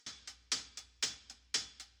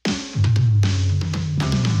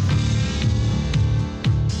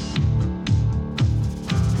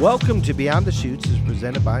Welcome to Beyond the Chutes is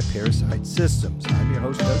presented by Parasite Systems. I'm your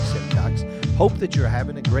host, Doug Simcox. Hope that you're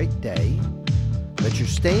having a great day, that you're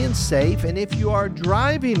staying safe, and if you are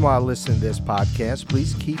driving while listening to this podcast,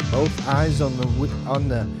 please keep both eyes on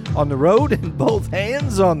the road and both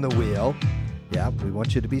hands on the wheel. Yeah, we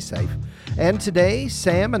want you to be safe. And today,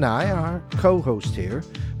 Sam and I, our co-host here,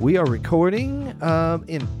 we are recording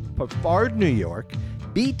in Brevard, New York,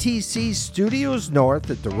 BTC Studios North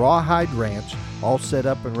at the Rawhide Ranch, all set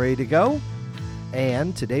up and ready to go.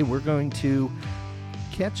 And today we're going to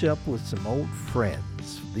catch up with some old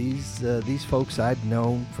friends. These folks I've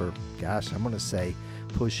known for, gosh, I'm going to say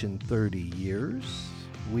pushing 30 years.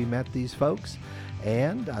 We met these folks.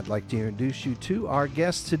 And I'd like to introduce you to our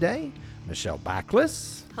guest today, Michelle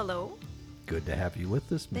Backlas. Hello. Good to have you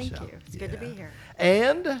with us, Michelle. Thank you. It's good to be here.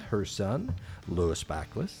 And her son, Louis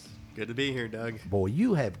Backlas. Good to be here, Doug. Boy,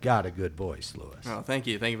 you have got a good voice, Louis. Oh, thank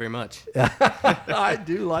you. Thank you very much. I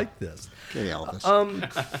do like this. Okay,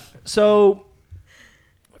 Elvis. So,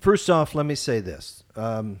 first off, let me say this.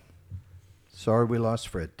 Sorry we lost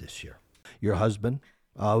Fred this year. Your husband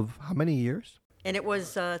of how many years? And it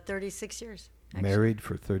was 36 years. Actually. Married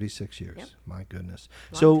for 36 years. Yep. My goodness.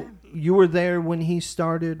 Long time. You were there when he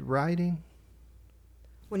started writing?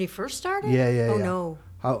 When he first started? Yeah. Oh, no.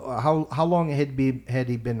 How long had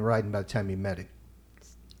he been writing by the time you met him?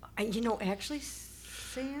 Actually,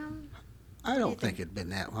 Sam? I don't think it'd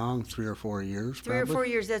been that long, 3 or 4 years. Three or 4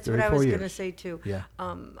 years, that's 3 or what I 4 was years. going to say, too. Yeah.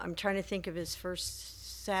 I'm trying to think of his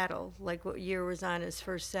first saddle, like what year was on his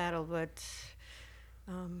first saddle, but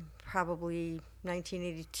probably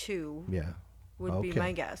 1982 would be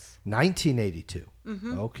my guess. 1982.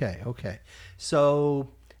 Mm-hmm. Okay. So,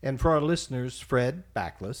 and for our listeners, Fred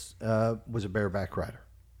Backlas was a bareback rider,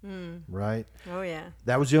 right? Oh, yeah.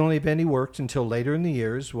 That was the only event he worked until later in the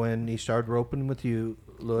years when he started roping with you,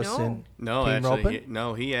 Louis.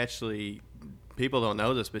 He actually, people don't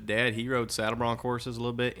know this, but Dad, he rode saddle bronc horses a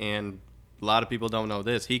little bit, and a lot of people don't know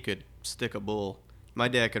this. He could stick a bull. My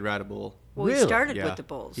dad could ride a bull. Well, Really? he started Yeah. with the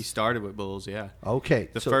bulls. He started with bulls, yeah. Okay.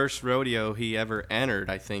 The first rodeo he ever entered,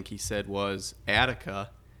 I think he said, was Attica,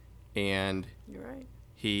 and You're right.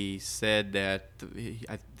 he said that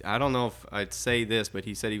I don't know if I'd say this, but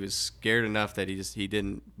he said he was scared enough that he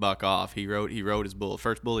didn't buck off. He rode his bull. The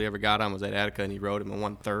first bull he ever got on was at Attica, and he rode him and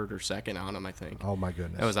won third or second on him, I think. Oh, my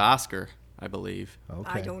goodness. That was Oscar, I believe. Okay.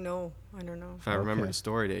 I don't know. If I remember Okay. the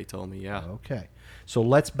story that he told me, yeah. Okay. So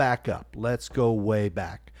let's back up. Let's go way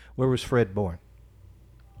back. Where was Fred born?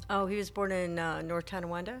 Oh, he was born in North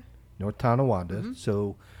Tonawanda. North Tonawanda. Mm-hmm.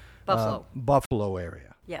 So Buffalo. Buffalo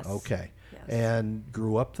area. Yes. Okay. Yes. And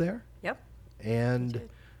grew up there? Yep. And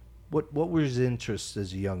what was his interest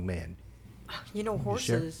as a young man?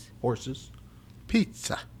 Horses. Horses?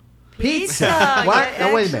 Pizza. Pizza. What? Yeah,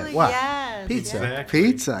 No, wait a minute. actually, What? Yes. Pizza. Yeah. Exactly.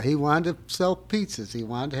 Pizza. He wanted to sell pizzas. He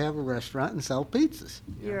wanted to have a restaurant and sell pizzas.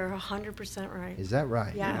 You're 100% right. Is that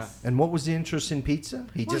right? Yes. And what was the interest in pizza?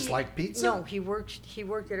 He Well, just liked pizza? No, he worked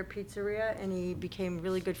at a pizzeria, and he became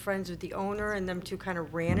really good friends with the owner, and them two kind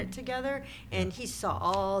of ran it together. And he saw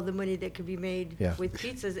all the money that could be made with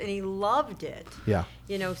pizzas, and he loved it. Yeah.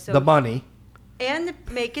 So the money. and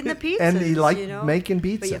making the pizzas. And he liked making But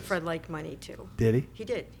yeah, pizzas. Fred liked money too. Did he? He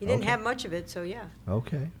did. He didn't Okay. have much of it, so yeah.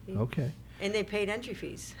 Okay. And they paid entry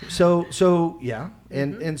fees. So yeah.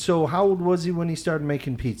 Mm-hmm. And so how old was he when he started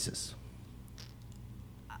making pizzas?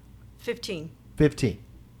 15. 15.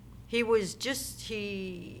 He was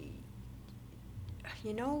 15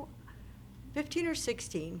 or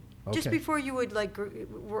 16. Just Okay. before you would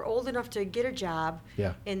were old enough to get a job.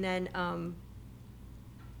 Yeah. And then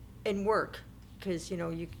and work, because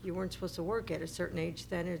you weren't supposed to work at a certain age.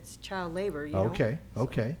 Then it's child labor. Okay. So-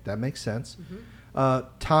 Okay. That makes sense. Mhm.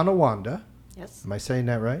 Tonawanda. Yes. Am I saying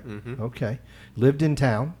that right? Mm-hmm. Okay. Lived in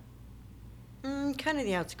town. Kind of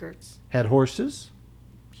the outskirts. Had horses.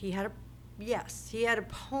 He had a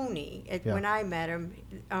pony Yeah. when I met him,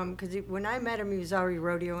 because when I met him he was already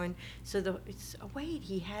rodeoing. So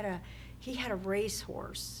he had a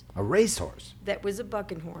racehorse A racehorse. that was a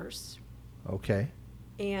bucking horse, Okay.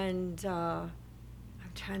 and I'm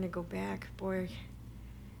trying to go back, boy.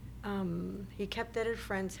 He kept that at a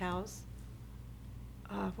friend's house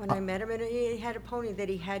when I met him, and he had a pony that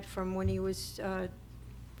he had from when he was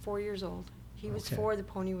 4 years old. He was Okay. 4, the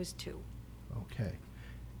pony was 2. Okay.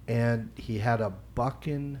 And he had a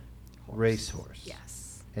bucking racehorse.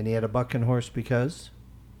 Yes. And he had a bucking horse because?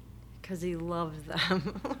 Because he loved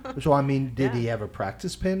them. So, I mean, did Yeah. he have a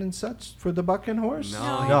practice pen and such for the bucking horse? No,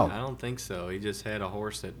 I don't think so. He just had a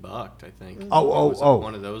horse that bucked, I think. Oh. It was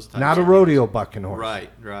one of those types Not a of rodeo things. bucking horse.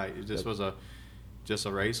 Right. It just was just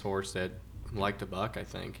a race horse that liked a buck, I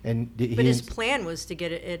think. And But his plan was to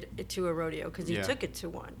get it to a rodeo because he took it to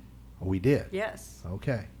one. We did. Yes.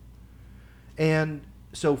 Okay. And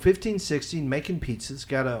so 15, 16, making pizzas.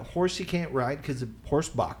 Got a horse he can't ride because the horse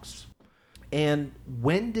bucks. And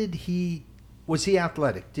when did was he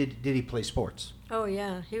athletic? Did he play sports? Oh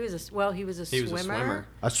yeah, he was a swimmer. He was a swimmer.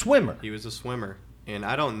 A swimmer. He was a swimmer. And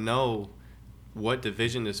I don't know what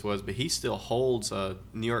division this was, but he still holds a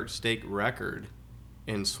New York State record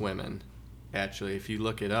in swimming. Actually, if you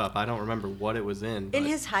look it up, I don't remember what it was in. In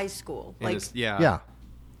his high school. Yeah.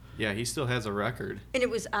 Yeah, he still has a record. And it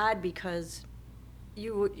was odd because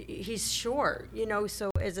he's short,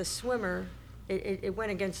 so as a swimmer, it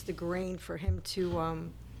went against the grain for him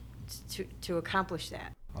to accomplish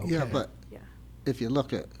that. Okay. Yeah, but Yeah. if you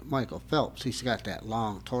look at Michael Phelps, he's got that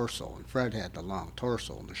long torso, and Fred had the long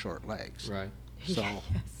torso and the short legs. Right. So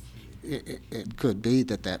it could be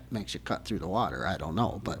that makes you cut through the water. I don't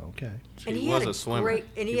know, but Okay. And He he was had a swimmer.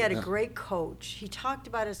 He had a great coach. He talked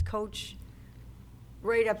about his coach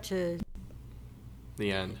right up to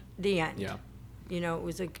The end. the end. Yeah. It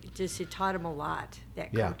was he taught him a lot,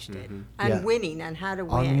 that Yeah. coach did. Mhm. On Yeah. winning, on how to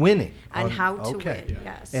win. On winning. On how to okay. win,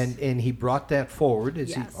 yes. And he brought that forward.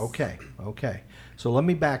 Yes. Okay. So let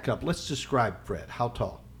me back up. Let's describe Fred. How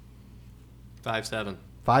tall? 5'7".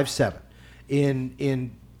 5'7".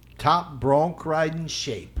 In top bronc riding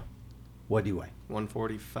shape. What do you weigh?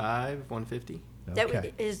 145, 150. That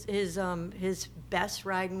Okay. his best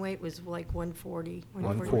riding weight was like 140,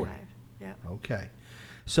 140. 145. Yeah. Okay.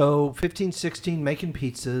 So 15, 16, making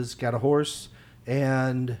pizzas, got a horse,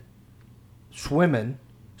 and swimming.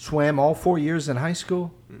 Swam all 4 years in high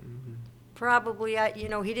school? Probably, he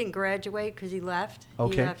didn't graduate because he left.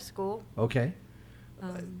 Okay. He left school. Okay.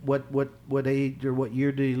 What age or what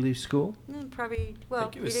year did he leave school? Probably, I well,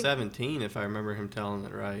 think he was didn't- 17, if I remember him telling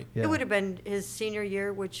it right. Yeah. It would have been his senior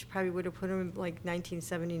year, which probably would have put him like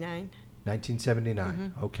 1979. 1979.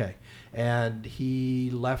 Mm-hmm. Okay. And he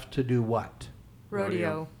left to do what?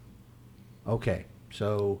 Rodeo. Okay.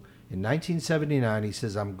 So in 1979, he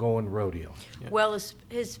says, I'm going rodeo. Yeah. Well,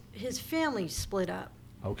 his family split up.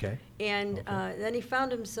 Okay. And Okay. then he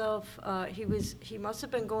found himself, he must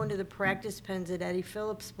have been going to the practice pens at Eddie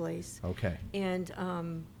Phillips' place Okay. and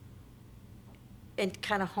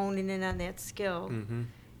kind of honing in on that skill. Mm-hmm.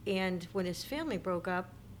 And when his family broke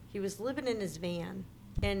up, he was living in his van.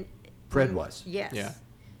 And Fred was? Yes. Yeah.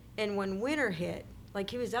 And when winter hit, like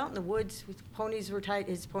he was out in the woods, ponies were tied,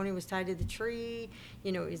 his pony was tied to the tree,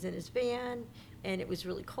 he was in his van, and it was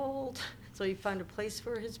really cold. So he found a place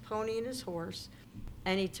for his pony and his horse,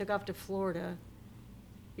 and he took off to Florida.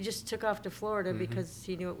 He just took off to Florida because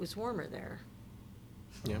he knew it was warmer there.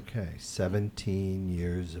 Yeah. Okay. 17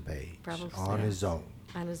 years of age. Probably On yes. his own.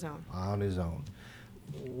 On his own. On his own.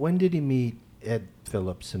 When did he meet Ed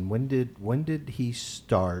Phillips, and when did he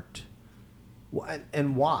start,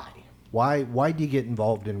 and why? Why did you get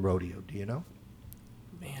involved in rodeo? Do you know?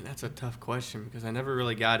 Man, that's a tough question because I never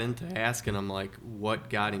really got into asking him like what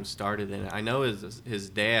got him started in it. I know his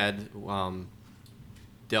dad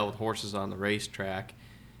dealt with horses on the racetrack,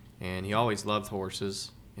 and he always loved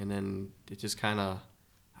horses. And then it just kind of,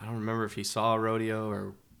 I don't remember if he saw a rodeo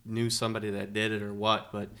or knew somebody that did it or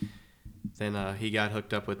what, but then he got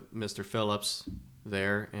hooked up with Mr. Phillips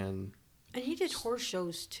there, and And he did horse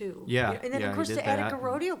shows too. Yeah, And then yeah, of course he the did that. Attica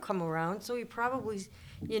Rodeo come around, so he probably,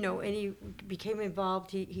 and he became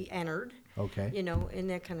involved. He entered. Okay. And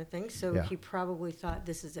that kind of thing. So Yeah. he probably thought,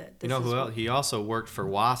 this is it. you know who else? He also worked for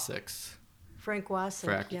Wasix. Frank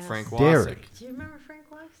Wasik. Yes. Frank Dairy. Wasik. Do you remember Frank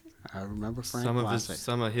Wasik? I remember Frank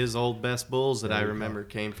Some of his old best bulls that There I you go. remember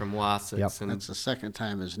came from Wasix. Yep. And That's the second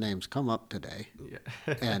time his name's come up today. yeah.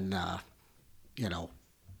 And,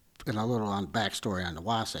 and a little on backstory on the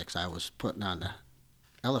Wasicks, I was putting on the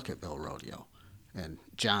Ellicottville Rodeo, and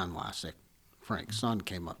John Wasick, Frank's son,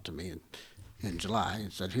 came up to me in July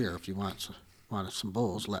and said, "Here, if you want some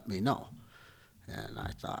bulls, let me know." And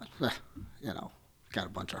I thought, got a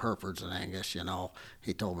bunch of Herefords and Angus,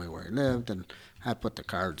 He told me where he lived, and I put the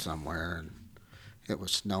card somewhere, and it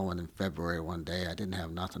was snowing in February one day. I didn't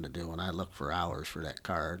have nothing to do, and I looked for hours for that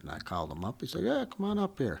card, and I called him up. He said, "Yeah, come on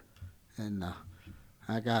up here." And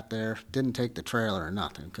I got there, didn't take the trailer or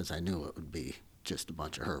nothing, because I knew it would be just a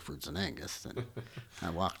bunch of Herefords and Angus. And I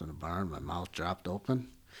walked in the barn, my mouth dropped open.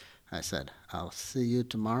 I said, "I'll see you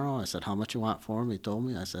tomorrow." I said, "How much you want for him?" He told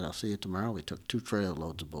me. I said, "I'll see you tomorrow." We took 2 trailer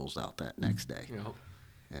loads of bulls out that next day. Yep.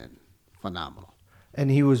 And phenomenal. And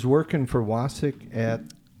he was working for Wasik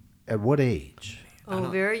at what age? Oh,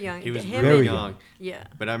 very young. He was Him really Very and- young. Yeah.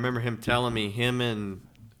 But I remember him telling me him and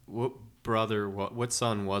what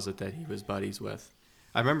son was it that he was buddies with?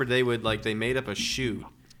 I remember they made up a shoot,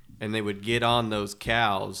 and they would get on those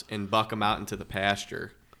cows and buck them out into the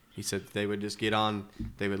pasture. He said they would just get on,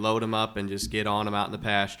 they would load them up and just get on them out in the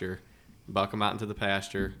pasture, buck them out into the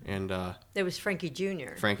pasture. And That was Frankie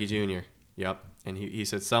Jr. Frankie Jr., yep. And he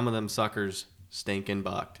said some of them suckers stinking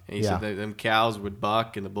bucked. And he Yeah. said them cows would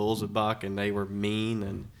buck and the bulls would buck and they were mean.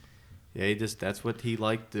 And yeah, that's what he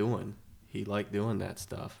liked doing. He liked doing that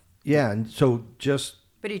stuff. Yeah, and so just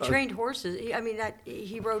But he trained horses.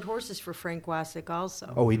 He rode horses for Frank Wasik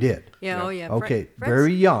also. oh, he did. Yeah, oh yeah. Okay, Frank's-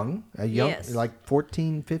 very young, Yes. like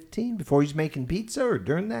 14, 15, before he's making pizza, or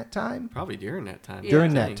during that time. Probably during that time.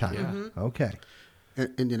 During I that think, time, yeah. Mm-hmm. okay.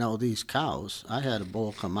 And these cows, I had a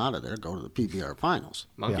bull come out of there, go to the PBR finals.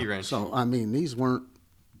 Monkey Yeah. wrench. So, I mean, these were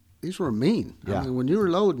mean. Yeah. I mean, when you were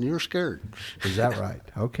loading, you were scared. Is that right?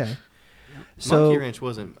 Okay. So Monkey wrench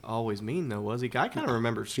wasn't always mean though, was he? I kind of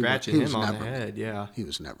remember scratching he was him on the never head. mean. Yeah, He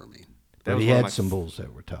was never mean. but was he one of had my some bulls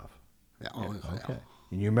that were tough. Yeah, oh, yeah. Okay.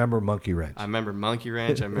 And you remember Monkey Wrench? I remember Monkey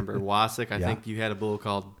Wrench. I remember Wasik. I Yeah. think you had a bull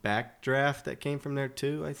called Backdraft that came from there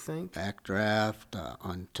too. I think. Backdraft,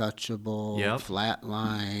 untouchable, Yep.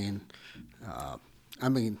 flatline. I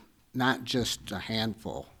mean, not just a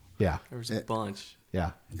handful, Yeah. There was a bunch.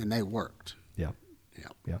 Yeah. and they worked. Yeah. Yeah.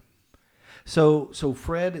 Yeah. So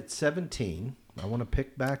Fred at 17, I want to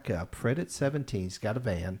pick back up. Fred at 17, he's got a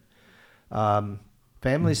van.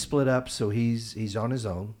 Family split up, so he's on his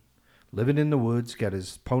own, living in the woods, got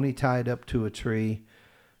his pony tied up to a tree,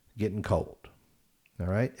 getting cold. All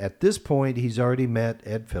right. At this point, he's already met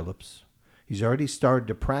Ed Phillips. He's already started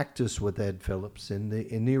to practice with Ed Phillips in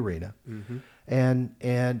the arena,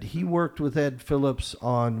 and he worked with Ed Phillips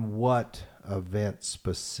on what events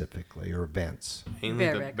specifically, or events? Mainly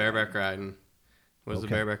the Bareback bareback riding. The Okay.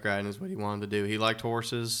 bareback riding is what he wanted to do. He liked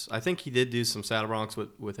horses. I think he did do some saddle broncs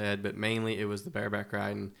with Ed, but mainly it was the bareback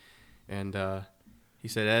riding. And he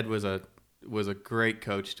said Ed was a great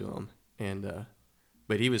coach to him, and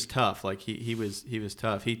but he was tough. Like he was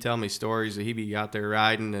tough. He'd tell me stories that he'd be out there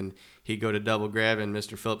riding and he'd go to double grab and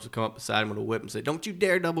Mr. Phillips would come up beside him with a whip and say, "Don't you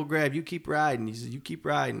dare double grab. You keep riding." He said, "You keep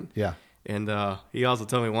riding." Yeah. And he also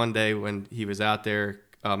told me one day when he was out there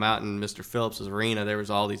out in Mr. Phillips' arena, there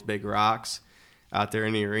was all these big rocks out there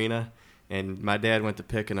in the arena. And my dad went to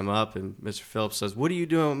picking them up, and Mr. Phillips says, "What are you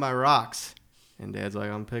doing with my rocks?" And Dad's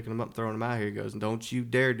like, "I'm picking them up, throwing them out here." He goes, "Don't you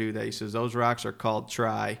dare do that." He says, "Those rocks are called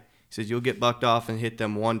try." He says, "You'll get bucked off and hit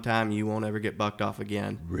them one time, you won't ever get bucked off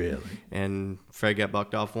again." Really? And Fred got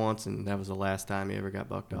bucked off once, and that was the last time he ever got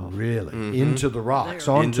bucked off. Really? Into the rocks,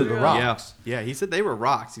 They're- onto the rocks. Yeah, he said they were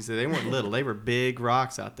rocks. He said they weren't little. They were big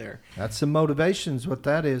rocks out there. That's some motivations, what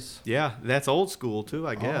that is. Yeah, that's old school too,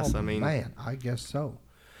 I guess. Oh, I mean, man, I guess so.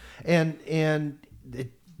 And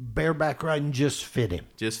it, bareback riding just fit him.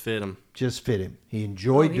 just fit him. Just fit him. He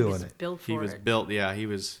enjoyed he doing was it. built for He was it. built. Yeah, he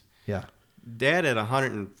was. Yeah. Dad at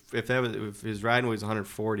 100, and if his riding was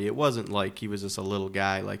 140, it wasn't like he was just a little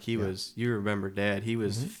guy. Like he was. You remember Dad? He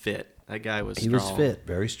was fit. That guy was. He strong. was fit,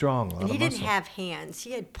 very strong. A lot And he of didn't muscle. have hands.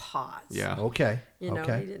 He had paws. Yeah, Okay. You know,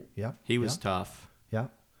 okay. he didn't- Yeah. he was yeah. tough. Yeah.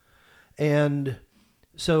 And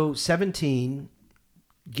so 17,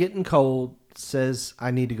 getting cold, says,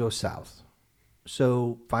 I need to go south.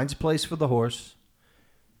 So finds a place for the horse,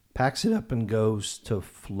 packs it up, and goes to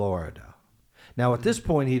Florida. Now, at this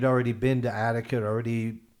point, he'd already been to Attica,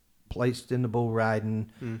 already placed in the bull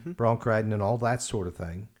riding, bronc riding, and all that sort of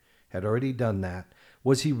thing. Had already done that.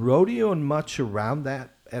 Was he rodeoing much around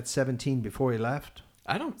that at 17 before he left?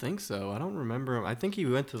 I don't think so. I don't remember him. I think he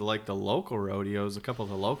went to like the local rodeos, a couple of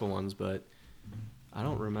the local ones, but I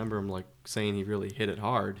don't remember him like saying he really hit it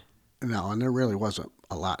hard. No, and there really wasn't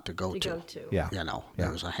a lot to go To to. go to. Yeah. You know, Yeah.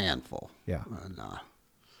 there was a handful. Yeah. And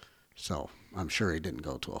so I'm sure he didn't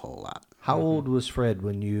go to a whole lot. How old was Fred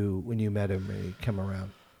when you met him and he come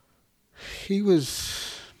around? He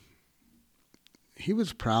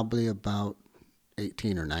was probably about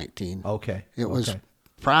 18 or 19. Okay. It was okay.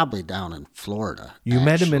 probably down in Florida. You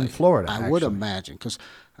met him in actually. Florida, I would actually. imagine, because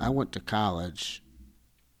I went to college,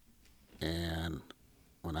 and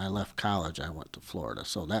when I left college, I went to Florida.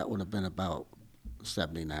 So that would have been about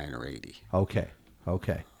 79 or 80. Okay.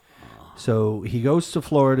 Okay. So he goes to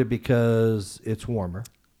Florida because it's warmer.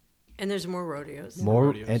 And there's more rodeos. More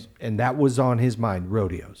rodeos. and that was on his mind,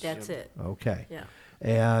 rodeos. That's it. Okay. Yeah.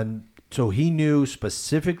 And so he knew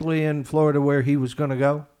specifically in Florida where he was going to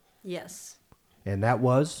go, Yes. and that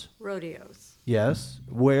was Rodeos. yes.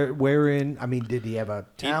 Where in? I mean, did he have a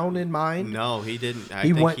town in mind? No, he didn't. I He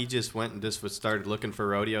think went- he just went and just started looking for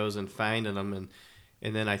rodeos and finding them,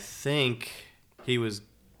 and then I think he was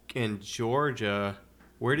in Georgia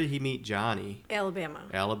Where did he meet Johnny?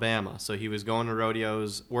 Alabama. So he was going to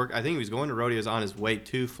rodeos. I think he was going to rodeos on his way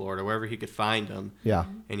to Florida, wherever he could find them. Yeah.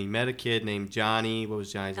 And he met a kid named Johnny. What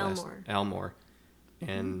was Johnny's last? Elmore.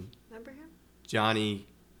 Mm-hmm. And Remember him? Johnny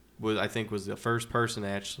was the first person to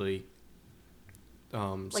actually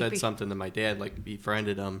said something to my dad, like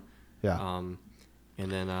befriended him. Yeah.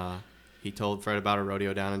 And then he told Fred about a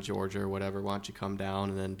rodeo down in Georgia or whatever. Why don't you come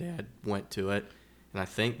down? And then Dad went to it, and I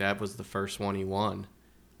think that was the first one he won.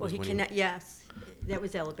 Well, he cannot. Yes, that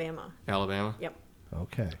was Alabama. Alabama. Yep.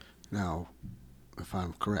 Okay. Now, if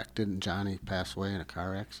I'm correct, didn't Johnny pass away in a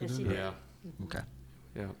car accident? Yes, he did. Yeah. Okay.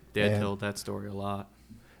 Yeah. Dad told that story a lot.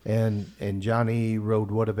 And Johnny rode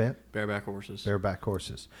what event? Bareback horses. Bareback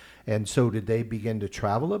horses. And so did they begin to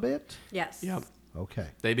travel a bit? Yes. Yep. Okay.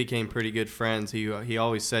 They became pretty good friends. He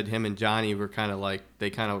always said him and Johnny were kind of like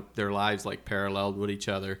their lives like paralleled with each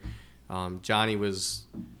other. Johnny was,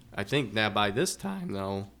 I think now by this time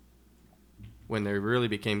though, when they really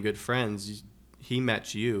became good friends, he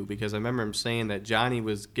met you, because I remember him saying that Johnny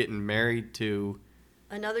was getting married to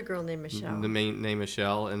Another girl named Michelle. the main name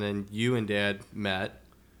Michelle, and then you and Dad met.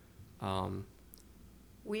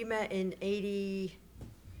 We met in 80.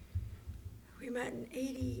 We met in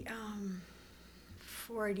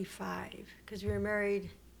 85, because we were married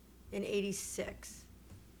in 86.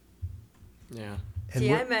 Yeah. And See,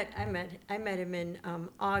 what- I met him in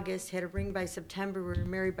August. Had a ring by September. We were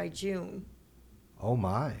married by June. Oh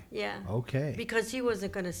my. Yeah. Okay. Because he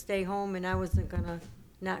wasn't going to stay home, and I wasn't going to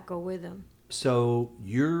not go with him. So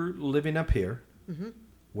you're living up here. Mm-hmm.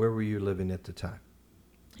 Where were you living at the time?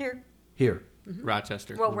 Here. Here.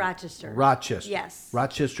 Rochester. Well, Rochester. Rochester. Yes.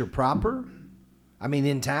 Rochester proper? I mean,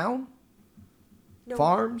 in town? No.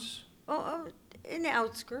 Farms? Oh, in the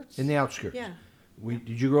outskirts. In the outskirts? Yeah.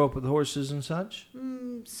 Did you grow up with horses and such?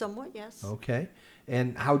 Somewhat, yes. Okay.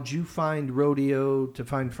 And how'd you find rodeo to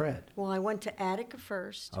find Fred? Well, I went to Attica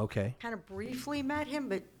first. Okay. Kind of briefly met him,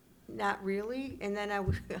 but not really. And then I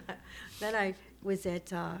was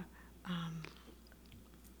at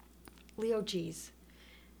Leo G's.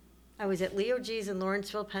 I was at Leo G's in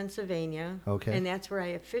Lawrenceville, Pennsylvania. Okay. And that's where I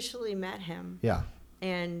officially met him. Yeah.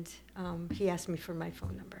 And he asked me for my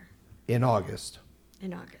phone number In August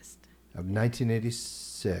in August. of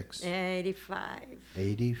 1986.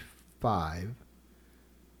 85.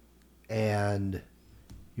 And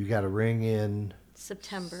you got a ring in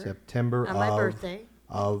September on my birthday.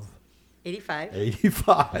 Of 85.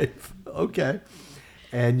 85. Okay.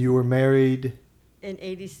 And you were married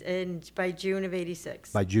And by June of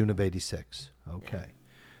 86. by June of 86. Okay.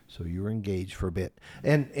 So you were engaged for a bit.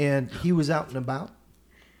 And he was out and about?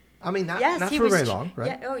 I mean, not he for was very long,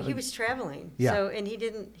 right? Yeah. Oh, he was traveling. Yeah. So, and he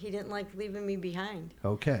didn't like leaving me behind.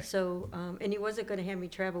 Okay. So, and he wasn't going to have me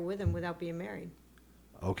travel with him without being married.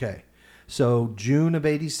 Okay. So June of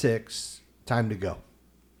 86, time to go.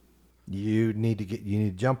 You need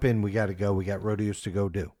to jump in. We got to go. We got rodeos to go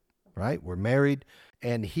do. Right? We're married.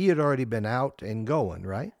 And he had already been out and going,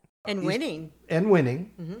 right? And winning. And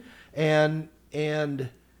winning. Mm-hmm. And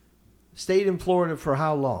stayed in Florida for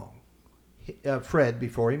how long? Fred,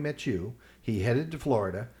 before he met you, he headed to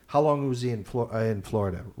Florida. How long was he in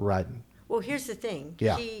Florida riding? Well, here's the thing.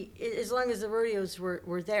 Yeah. As long as the rodeos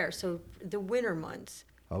were there, so the winter months,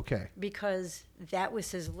 Okay. because that was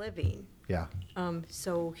his living. Yeah.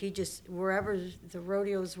 So he just, wherever the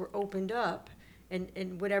rodeos were opened up,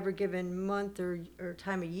 and whatever given month or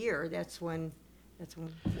time of year, that's when he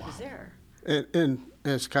was there. And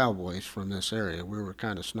as cowboys from this area, we were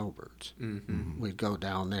kind of snowbirds. Mm-hmm. We'd go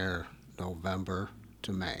down there November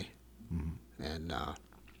to May. And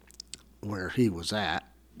where he was at,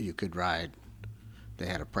 you could ride. They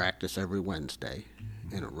had a practice every Wednesday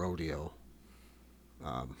in a rodeo.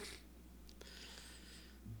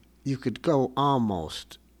 You could go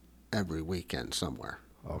almost every weekend somewhere.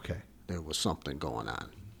 Okay. There was something going on.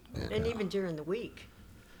 And even during the week.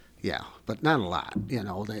 Yeah, but not a lot. You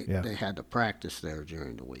know, they Yeah. had to practice there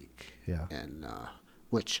during the week. Yeah. And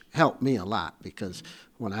which helped me a lot, because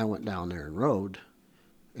when I went down there and rode,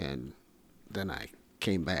 and then I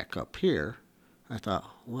came back up here, I thought,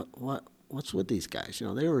 what's with these guys? You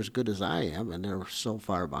know, they were as good as I am, and they were so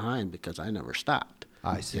far behind because I never stopped.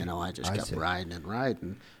 I see. You know, I just kept see. riding,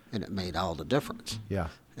 and it made all the difference. Yeah.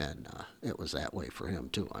 And it was that way for him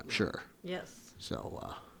too, I'm sure. Yes.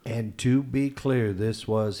 So. And to be clear, this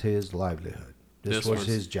was his livelihood. This was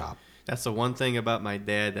his job. That's the one thing about my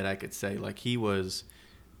dad that I could say. Like, he was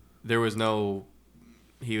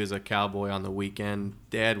a cowboy on the weekend.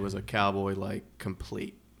 Dad was a cowboy, like,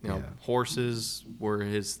 complete. You know, Yeah. Horses were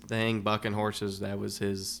his thing. Bucking horses, that was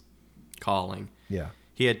his calling. Yeah.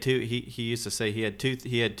 he had two. He used to say he had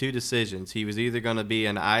two decisions. He was either going to be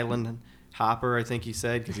an island hopper, I think he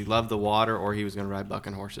said, because he loved the water, or he was going to ride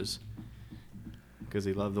bucking horses because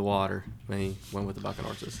he loved the water when he went with the bucking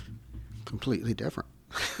horses. Completely different.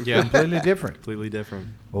 Yeah, Completely different. completely different.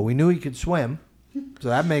 Well, we knew he could swim, so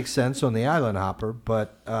that makes sense on the island hopper.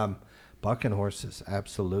 But bucking horses,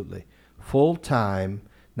 absolutely. Full time.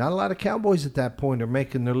 Not a lot of cowboys at that point are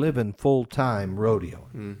making their living full time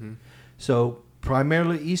rodeoing. Mm-hmm. So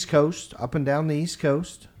primarily East Coast, up and down the East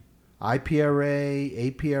Coast.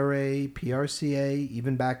 IPRA, APRA, PRCA,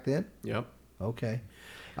 even back then? Yep. Okay.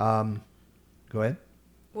 Go ahead.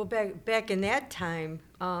 Well, back in that time,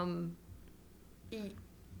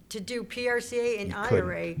 to do PRCA and You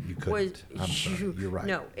IRA couldn't. You was couldn't. I'm sorry. You're right.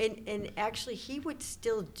 No, and actually he would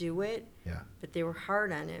still do it, Yeah. but they were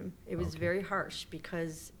hard on him. It was Okay. very harsh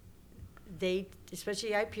because they,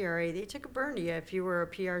 especially IPRA, they took a burn to you if you were a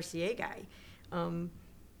PRCA guy.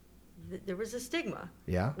 There was a stigma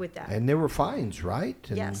Yeah. with that. And there were fines, right?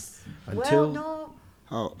 And Yes. Until Well, no.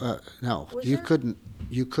 Oh, no, Was you there?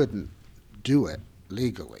 couldn't do it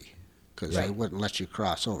legally because they Right. wouldn't let you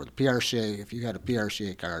cross over. The PRCA, if you had a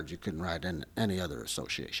PRCA card, you couldn't ride in any other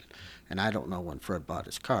association. And I don't know when Fred bought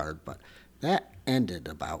his card, but that ended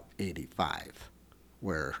about 85,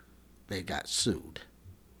 where they got sued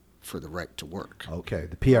for the right to work. Okay,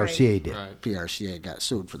 the PRCA did. Right. PRCA got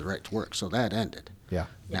sued for the right to work, so that ended. Yeah.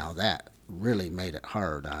 Now that really made it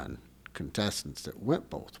hard on contestants that went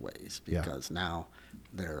both ways Yeah. because now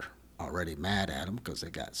they're already mad at them because they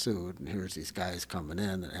got sued, and here's these guys coming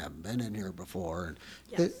in that haven't been in here before, and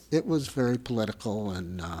Yes. it was very political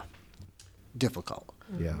and difficult.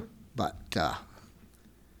 Yeah. But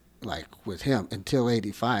like with him, until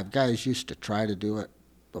 '85, guys used to try to do it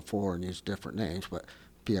before and use different names, but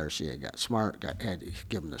PRCA got smart, had to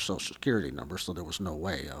give them their social security number, so there was no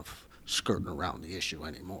way of skirting around the issue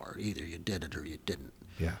anymore. Either you did it or you didn't.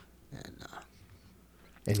 Yeah. And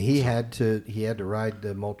And he had to ride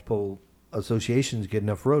the multiple associations, get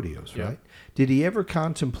enough rodeos, Yeah. right? Did he ever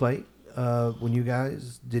contemplate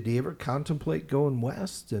did he ever contemplate going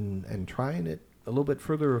west and trying it a little bit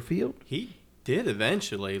further afield? He did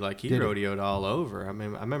eventually. Like he Did he? rodeoed all over. I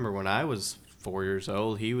mean, I remember when I was 4 years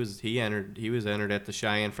old, he was entered at the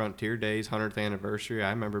Cheyenne Frontier Days 100th anniversary. I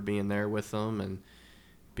remember being there with them and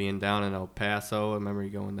being down in El Paso. I remember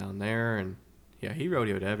going down there, and yeah, he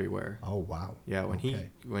rodeoed everywhere. Oh wow. Yeah,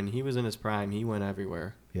 when he was in his prime, he went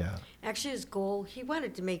everywhere. Yeah. Actually, his goal, he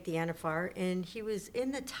wanted to make the NFR, and he was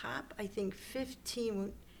in the top, I think,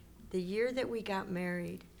 15 the year that we got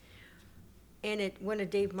married. And at one of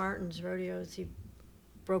Dave Martin's rodeos, he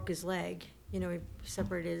broke his leg. You know, he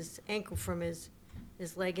separated his ankle from his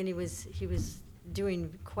leg, and he was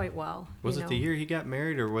doing quite well. Was you it the know. year he got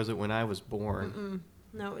married, or was it when I was born? Mm-mm.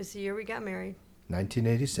 No, it was the year we got married.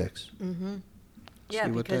 1986. Mm-hmm. Yeah,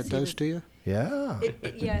 see what because that he does was- to you? Yeah.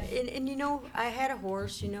 Yeah, and you know, I had a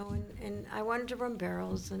horse, you know, and I wanted to run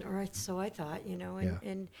barrels, so I thought, you know,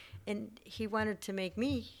 and he wanted to make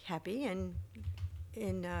me happy and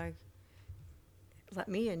let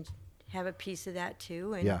me and have a piece of that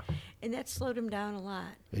too, and Yeah. and that slowed him down a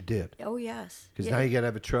lot. It did. Oh yes, Because yeah. now you got to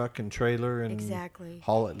have a truck and trailer and Exactly.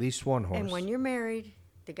 haul at least one horse. And when you're married,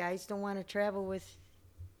 the guys don't want to travel with,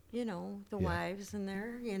 you know, the Yeah. wives, and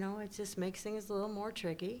you know, it just makes things a little more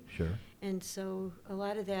tricky. Sure. And so a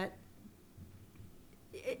lot of that,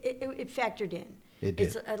 it factored in. It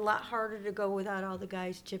It's did. a lot harder to go without all the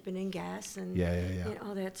guys chipping in gas and Yeah. you know,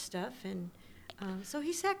 all that stuff. And so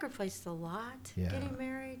he sacrificed a lot Yeah. getting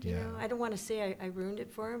married. You Yeah. know, I don't want to say I ruined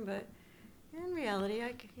it for him, but in reality,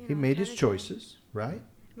 He made his choices, right?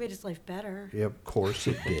 Made his life better. Yeah, of course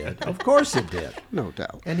it did. Of course it did. No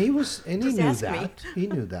doubt. And he Just knew ask me. that. He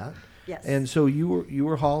knew that. Yes. And so you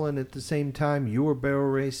were hauling at the same time. You were barrel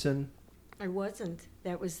racing. I wasn't.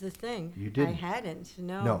 That was the thing. You didn't? I hadn't.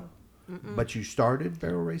 No. No. Mm-mm. But you started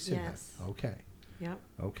barrel racing. Yes. Okay. Yep.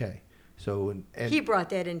 Okay. So and He brought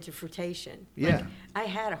that into fruitation. Yeah. Like, I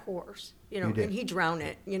had a horse, you know, You did. and he drowned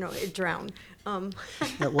it. You know, it drowned.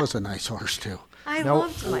 That was a nice horse too. I now,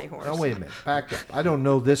 loved my horse. Now wait a minute. Back up. I don't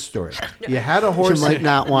know this story. You had a horse. You might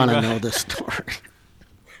not want to know this story.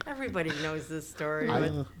 Everybody knows this story.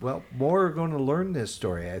 Well, more are going to learn this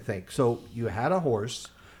story, I think. So you had a horse,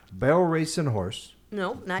 barrel racing horse.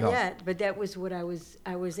 No, not No. yet. But that was what I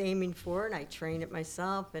was aiming for, and I trained it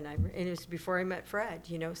myself. And it was before I met Fred,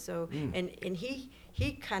 you know. So and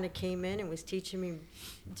he kind of came in and was teaching me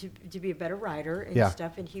to be a better rider and Yeah.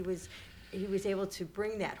 stuff. And he was able to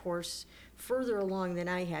bring that horse further along than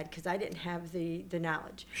I had because I didn't have the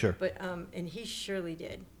knowledge. Sure. But and he surely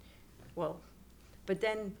did. Well, but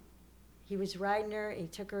then he was riding her. He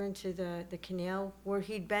took her into the canal where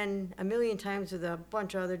he'd been a million times with a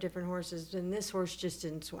bunch of other different horses, and this horse just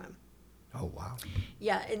didn't swim. Oh, wow.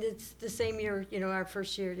 Yeah, and it's the same year, our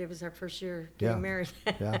first year. It was our first year getting Yeah. married.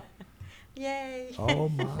 Yeah. Yay. Oh,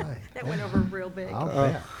 my. That went over real big. I'll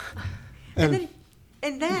bet.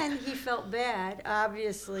 And then he felt bad,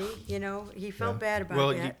 obviously, he felt bad about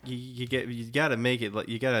Well, that. you got to make it,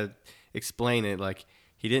 you got to explain it. Like,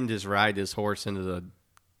 he didn't just ride this horse into the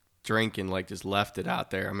drink and, like, just left it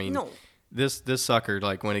out there. I mean, No. this sucker,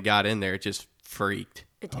 like, when it got in there, it just freaked.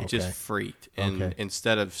 It Okay. just freaked. And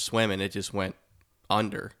instead of swimming, it just went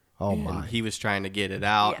under. Oh, and my. he was trying to get it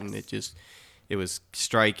out, and Yes. it was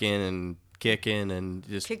striking and kicking and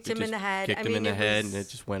just Kicked him in the head. Kicked I him mean, in the it head, was- and it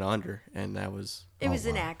just went under. And that was It was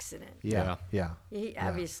an wow. accident. Yeah. Yeah. He,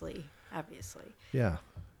 obviously. Yeah.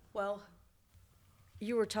 Well,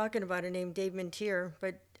 you were talking about a name, Dave Mintier,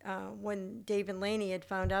 but when Dave and Laney had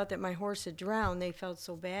found out that my horse had drowned, they felt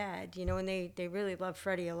so bad, and they really loved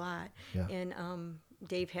Freddie a lot. Yeah. And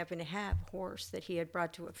Dave happened to have a horse that he had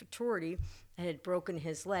brought to a futurity that had broken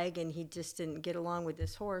his leg, and he just didn't get along with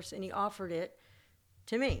this horse, and he offered it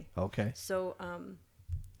to me. Okay. So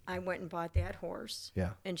I went and bought that horse.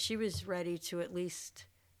 Yeah. And she was ready to at least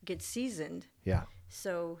get seasoned. Yeah.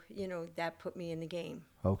 So, that put me in the game.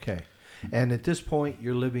 Okay. And at this point,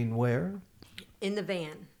 you're living where? In the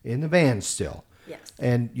van. In the van still. Yes.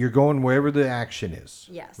 And you're going wherever the action is.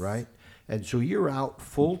 Yes. Right? And so you're out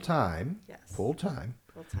full time. Yes. Full time.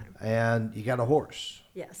 Full time. And you got a horse.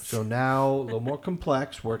 Yes. So now a little more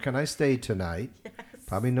complex. Where can I stay tonight? Yes.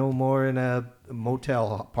 Probably no more in a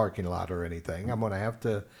motel parking lot or anything. I'm going to have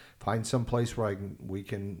to find some place where we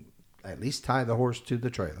can at least tie the horse to the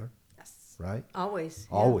trailer. Yes. Right? Always.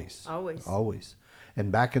 Yeah. Always. Always. Always.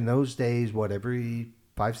 And back in those days, every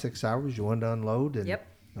 5-6 hours you wanted to unload and, Yep.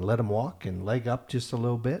 and let them walk and leg up just a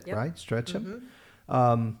little bit, Yep. right? Stretch Mm-hmm.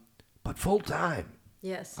 them. But full time.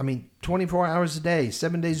 Yes. I mean, 24 hours a day,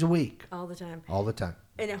 7 days a week. All the time. All the time.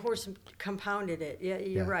 And a horse compounded it. Yeah,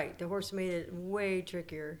 you're Yeah. right. The horse made it way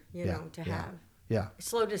trickier, to yeah. have. Yeah. It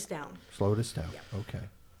slowed us down. Slowed us down. Yep. Okay.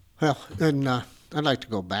 Well, and I'd like to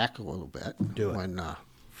go back a little bit. Do it. When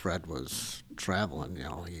Fred was traveling,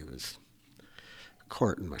 he was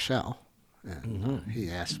courting Michelle, and he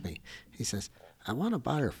asked me, he says, I want to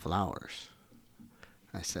buy her flowers.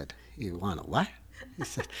 I said, you want to what? He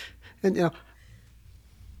said, and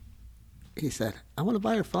he said, I want to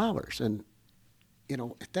buy her flowers. And,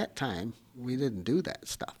 at that time, we didn't do that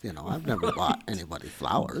stuff. I've never bought anybody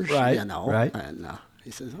flowers, Right, right. And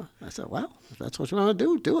he says, I said, well, if that's what you want to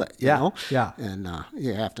do, do it. Yeah, You know? yeah. And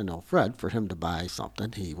you have to know Fred, for him to buy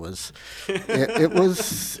something, he was, it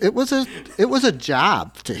was a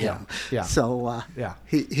job to him. yeah. So Yeah.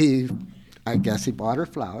 he I guess he bought her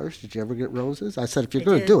flowers. Did you ever get roses? I said, if you're I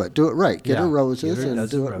going to did. do it right. Get Yeah. her roses Get her a and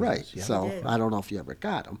dozen do it roses, right. yeah. So I did. I don't know if you ever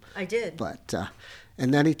got them. I did. But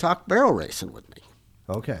and then he talked barrel racing with me.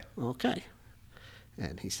 Okay. Okay.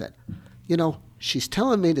 And he said, she's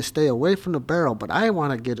telling me to stay away from the barrel, but I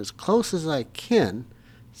want to get as close as I can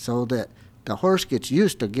so that the horse gets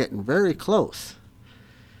used to getting very close.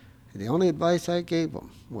 And the only advice I gave him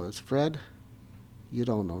was, Fred, you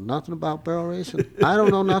don't know nothing about barrel racing. I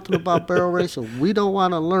don't know nothing about barrel racing. We don't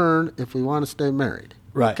want to learn if we want to stay married.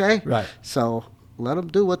 Right, Okay? right. So let them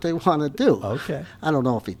do what they want to do. Okay. I don't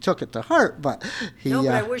know if he took it to heart, but he... No,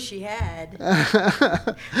 but I wish he had.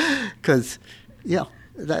 Because,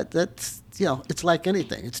 that's, it's like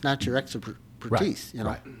anything. It's not your expertise,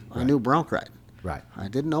 Right, I knew bronc riding. Right. I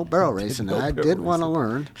didn't know barrel racing, know and I barrel did want to racing.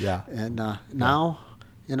 learn. Yeah. And now,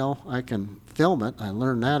 I can film it. I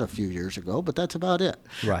learned that a few years ago, but that's about it.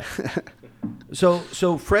 Right.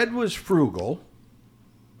 So Fred was frugal.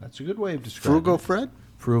 That's a good way of describing Frugal it. Fred?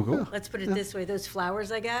 Frugal. Let's put it this way. Those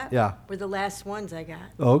flowers I got Yeah. were the last ones I got.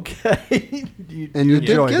 Okay. And you did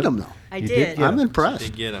enjoyed get them. them, though. I You did. get I'm 'em. impressed.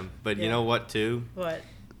 Did get him. But you Yeah. know what, too? What?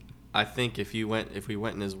 I think if we went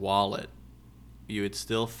in his wallet, you would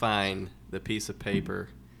still find the piece of paper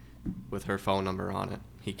with her phone number on it.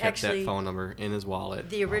 He kept Actually, that phone number in his wallet.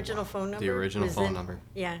 The original phone number? The original was phone in- number.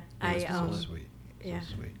 Yeah. It I was So sweet. yeah.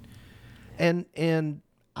 So sweet. And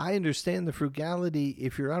I understand the frugality.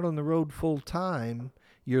 If you're out on the road full time,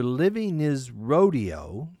 your living is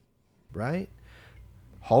rodeo, right?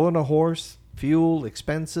 Hauling a horse, fuel,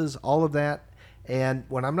 expenses, all of that. And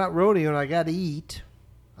when I'm not rodeoing, I got to eat.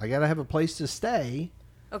 I got to have a place to stay.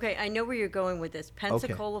 Okay, I know where you're going with this.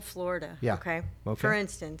 Pensacola, Florida. Yeah. Okay. Okay. For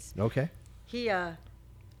instance, Okay. he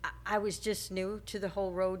I was just new to the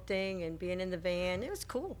whole road thing and being in the van. It was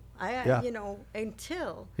cool. Yeah.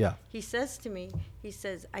 Until Yeah. he says to me, he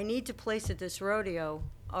says, I need to place at this rodeo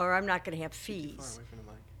or I'm not going to have fees.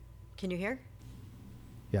 Can you hear?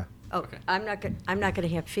 Yeah. Oh, Okay. I'm not gonna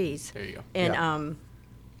have fees. There you go. And Yeah.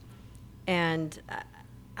 and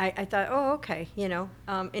I thought, oh, okay,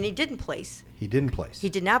 and he didn't place. He didn't place. He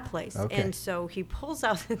did not place. Okay. And so he pulls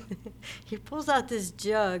out this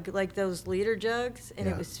jug, like those liter jugs, and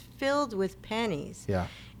Yeah. it was filled with pennies. Yeah.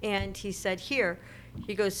 And he said, here,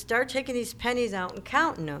 he goes, start taking these pennies out and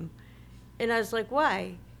counting them. And I was like,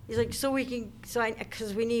 why? He's like,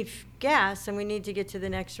 because we need gas and we need to get to the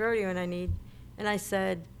next rodeo and I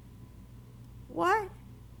said, what?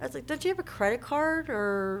 I was like, don't you have a credit card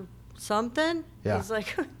or something? Yeah. He's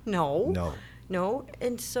like, no. No.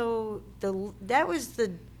 And so that was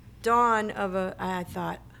the dawn of I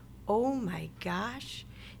thought, oh my gosh,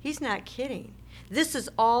 he's not kidding. This is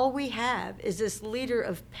all we have is this liter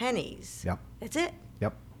of pennies. Yep. That's it.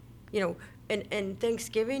 Yep. And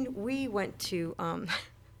Thanksgiving, we went to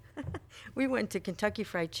Kentucky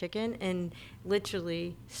Fried Chicken and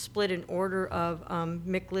literally split an order of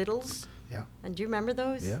McLittles. Yeah. And do you remember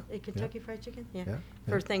those? Yeah, At Kentucky Fried Chicken? Yeah. Yeah,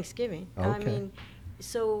 For yeah. Thanksgiving. I Okay. mean,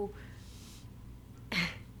 so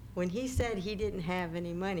when he said he didn't have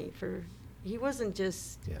any money he wasn't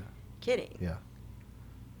just Yeah. kidding. Yeah.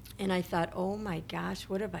 And I thought, oh my gosh,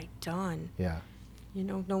 what have I done? Yeah.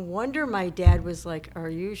 No wonder my dad was like, are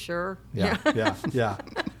you sure? Yeah. Yeah. Yeah.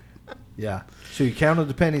 Yeah. So you counted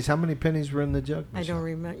the pennies. How many pennies were in the jug? I Michelle? don't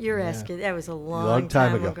remember. You're Yeah. asking. That was a long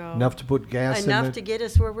time time ago. Enough to put gas in Enough it? to get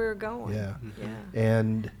us where we were going. Yeah. Yeah.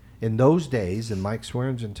 And in those days, and Mike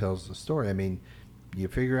Swearingen tells the story, I mean, you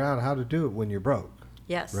figure out how to do it when you're broke,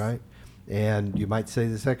 Yes. right? And you might say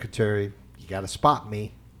to the secretary, you got to spot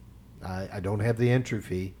me. I don't have the entry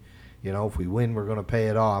fee. If we win, we're going to pay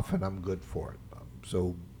it off, and I'm good for it.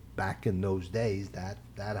 So back in those days, that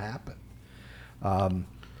happened.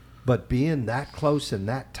 But being that close and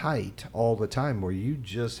that tight all the time where you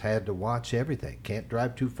just had to watch everything. Can't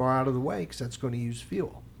drive too far out of the way because that's going to use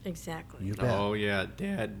fuel. Exactly. You bet. Oh yeah,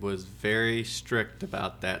 Dad was very strict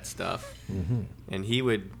about that stuff, and he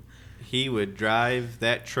would drive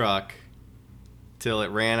that truck till it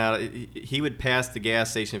ran out. He would pass the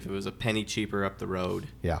gas station if it was a penny cheaper up the road,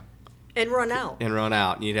 Yeah. And run out. and run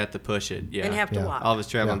out, and you'd have to push it. Yeah, And have to Yeah. walk. all of his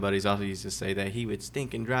traveling Yeah. buddies also used to say that he would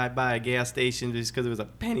stink and drive by a gas station just because it was a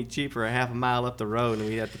penny cheaper, a half a mile up the road, and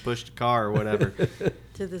we'd have to push the car or whatever.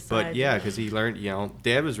 To the side. But yeah, because he learned,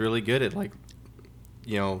 Dad was really good at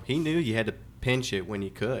he knew you had to pinch it when you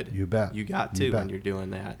could. You bet. You got You to bet. when you're doing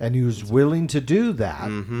that. And he was willing to do that,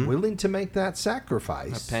 Mhm. willing to make that A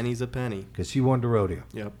sacrifice. penny's a penny. Because he wanted to rodeo.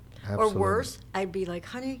 Yep. Absolutely. Or worse, I'd be like,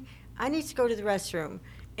 honey, I need to go to the restroom.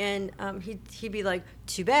 And he'd be like,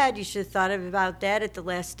 too bad, you should have thought about that at the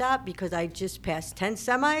last stop because I just passed 10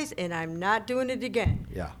 semis and I'm not doing it again.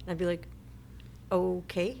 Yeah. And I'd be like,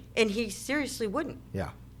 okay. And he seriously wouldn't, Yeah.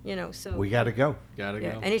 so. We got to go. Gotta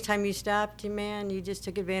Yeah, go. anytime you stopped, man, you just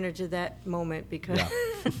took advantage of that moment because Yeah.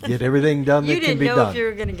 Get everything done you that can didn't be know done. if you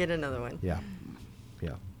were going to get another one. Yeah.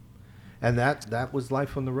 Yeah. And that was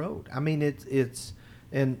life on the road. I mean, it's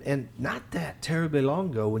and not that terribly long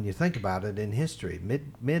ago when you think about it in history.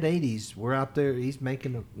 Mid 80s, we're out there. He's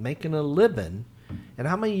making a living. And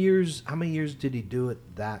how many years did he do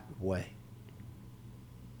it that way?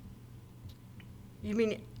 You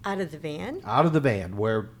mean out of the van? Out of the van,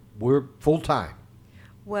 where we're full time.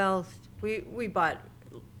 Well, we bought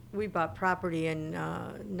property in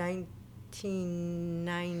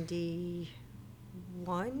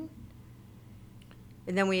 1991,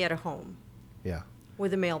 and then we had a home Yeah.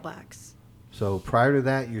 with a mailbox. So prior to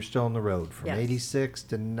that, you're still on the road from Yes. 86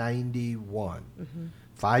 to 91. Mm-hmm.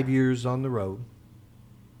 5 years on the road,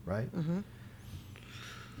 right? Mm-hmm.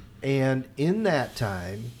 And in that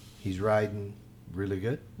time, he's riding really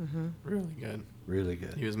good, Mm-hmm. Really good. really He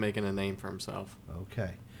good. was making a name for himself.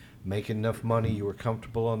 Okay. Making enough money, you were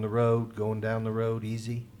comfortable on the road, going down the road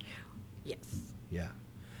easy? Yes. Yeah.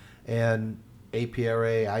 And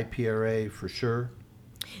APRA, IPRA for sure?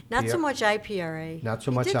 Not so PR much IPRA. Not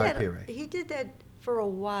so He much did that- IPRA. He did that for a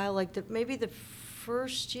while, like maybe the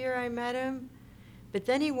first year I met him, but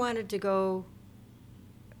then he wanted to go.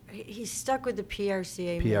 He stuck with the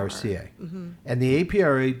PRCA. PRCA. Mm-hmm. And the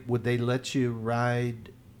APRA, would they let you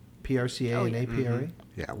ride PRCA Oh, and yeah. APRA?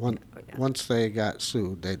 Yeah, yeah. once they got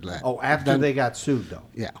sued, they'd let. Oh, after then- they got sued, though.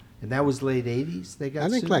 Yeah, And that was late 80s they got I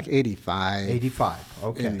think sued? like 85. 85.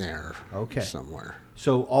 Okay. In there. Okay. Somewhere.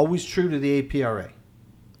 So always true to the APRA.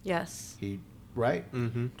 Yes.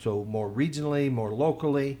 Mm-hmm. So more regionally, more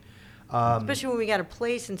locally. Especially when we got a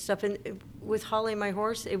place and stuff. And with Holly, my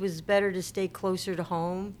horse, it was better to stay closer to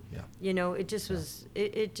home. Yeah. It just was.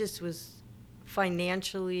 It just was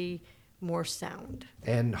financially more sound.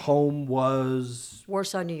 And home was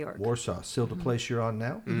Warsaw, New York. Warsaw. Still the place you're on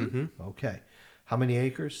now? Mm-hmm. Okay. How many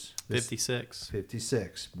acres? 56.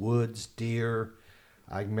 56. Woods, deer.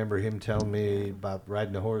 I remember him telling me about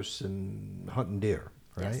riding a horse and hunting deer,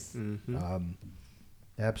 right? Yes. Mm-hmm.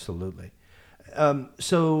 Absolutely.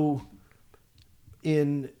 So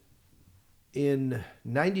in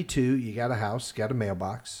 92, you got a house, got a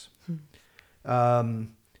mailbox.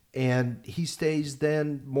 And he stays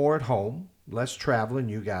then more at home, less traveling,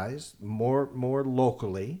 you guys, more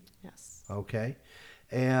locally. Yes. Okay.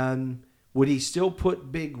 And would he still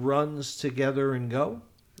put big runs together and go?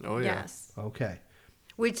 Oh, yeah. Yes. Okay.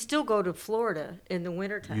 We'd still go to Florida in the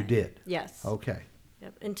wintertime. You did? Yes. Okay.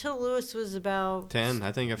 Yep. Until Lewis was about 10.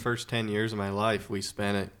 I think the first 10 years of my life, we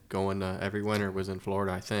spent it going every winter was in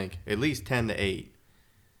Florida, I think. At least 10 to 8.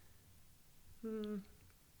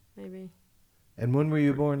 maybe. And when were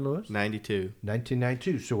you born, Lewis? 92.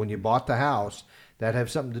 1992. So when you bought the house, that have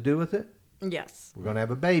something to do with it? Yes. We're going to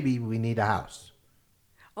have a baby. We need a house.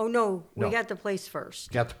 Oh no, No. we got the place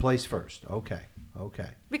first. Got the place first. Okay. Okay.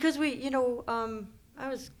 Because I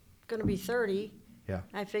was going to be 30. Yeah.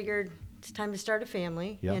 I figured it's time to start a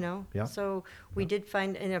family, Yeah, yeah. So we did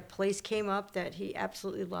find, and a place came up that he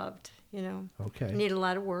absolutely loved, Okay. Needed a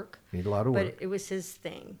lot of work. Need a lot of work. But it was his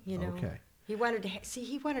thing, Okay. He wanted to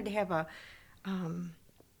he wanted to have a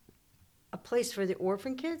place for the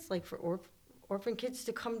orphan kids, like for orphan kids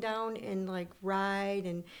to come down and like ride,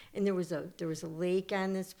 and there was a lake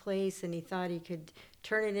on this place, and he thought he could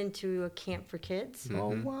turn it into a camp for kids.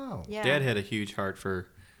 Oh, wow. Yeah. Dad had a huge heart for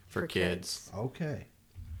For kids. Okay.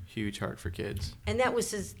 Huge heart for kids. And that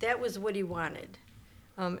was what he wanted.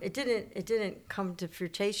 It didn't come to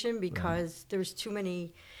fruition because there was too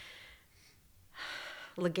many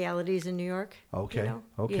legalities in New York. Okay,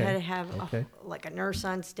 okay, You had to have okay. like a nurse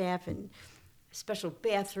on staff and special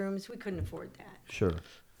bathrooms. We couldn't afford that. Sure.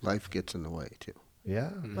 Life gets in the way, too.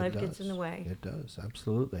 Yeah. Life it gets does. in the way. It does.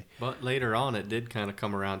 Absolutely. But later on, it did kind of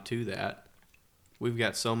come around to that. We've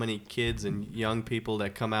got so many kids and young people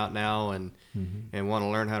that come out now and want to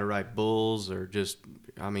learn how to ride bulls or just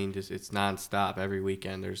it's nonstop every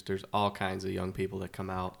weekend. There's all kinds of young people that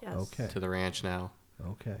come out Yes. Okay. to the ranch now.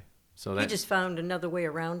 Okay. So He that just found another way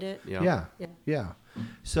around it. Yeah. Yeah.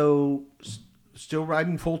 So still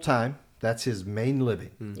riding full time. That's his main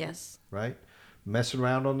living, Yes. right? Messing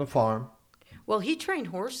around on the farm. Well, he trained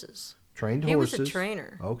horses. Trained He was horses. a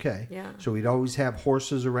trainer. Okay. Yeah. So he'd always have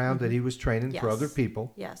horses around that he was training for Yes. other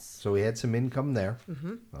people. Yes. So he had some income there.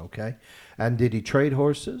 Okay. And did he trade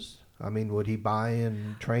horses? I mean, would he buy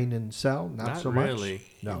and train and sell? Not so really.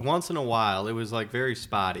 much. No. Once in a while, it was like very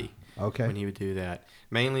spotty Okay. when he would do that.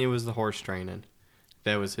 Mainly, it was the horse training.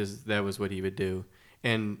 That was what he would do.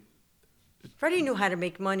 And Freddie knew how to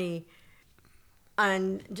make money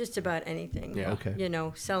on just about anything. Yeah.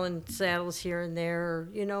 Okay. Selling saddles here and there,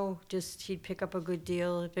 just he'd pick up a good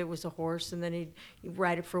deal if it was a horse, and then he'd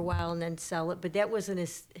ride it for a while and then sell it. But that wasn't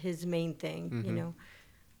his main thing,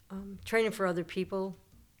 training for other people,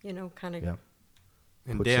 kind of. Yeah.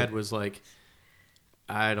 And Puts Dad it- was like,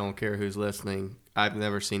 I don't care who's listening. I've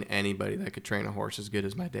never seen anybody that could train a horse as good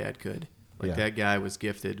as my dad could. Like Yeah. that guy was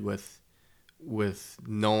gifted with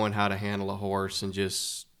knowing how to handle a horse and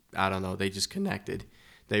just, I don't know, they just connected.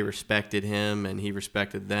 They respected him and he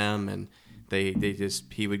respected them, and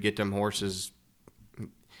he would get them horses.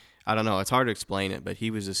 I don't know, it's hard to explain it, but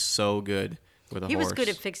he was just so good with a horse. He was good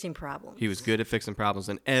at fixing problems. He was good at fixing problems,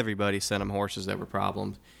 and everybody sent him horses that were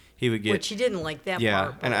problems. He would get Which he didn't like that yeah,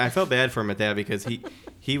 part. and I felt bad for him at that because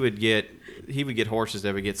he would get horses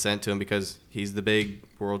that would get sent to him because he's the big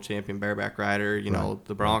world champion bareback rider,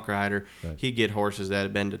 the bronc rider. Right. He'd get horses that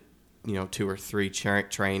had been to 2 or 3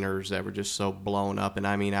 trainers that were just so blown up, and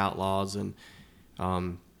I mean outlaws, and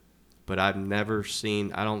but I've never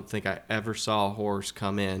seen. I don't think I ever saw a horse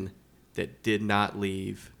come in that did not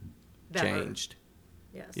leave Better. changed.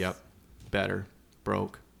 Yes. Yep, better,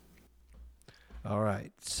 broke. All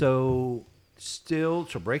right. So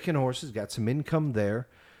breaking horses, got some income there.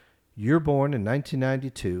 You're born in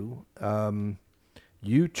 1992.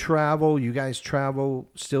 You guys travel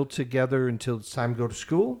still together until it's time to go to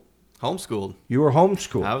school? Homeschooled. You were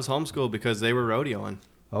homeschooled. I was homeschooled because they were rodeoing.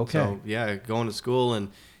 Okay. So yeah, going to school and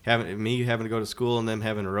having to go to school and them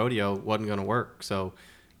having a rodeo wasn't going to work. So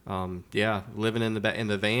living in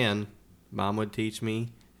the van, Mom would teach me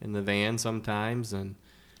in the van sometimes, and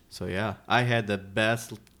so yeah, I had the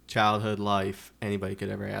best childhood life anybody could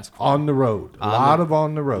ever ask for. On the road. A lot of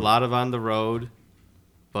on the road. A lot of on the road,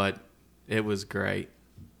 but it was great.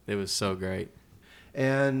 It was so great.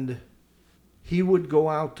 And he would go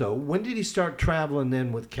out, though. When did he start traveling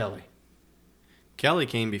then with Kelly? Kelly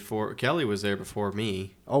came before. Kelly was there before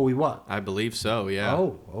me. Oh, he what? I believe so. Yeah.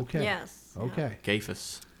 Oh, okay. Yes. Okay.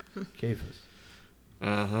 Cafus. Cafus.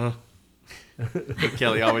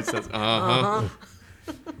 Kelly always says, Uh-huh.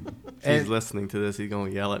 If he's And- listening to this, he's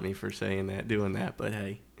going to yell at me for saying that, doing that. But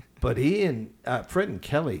hey. But he and Fred and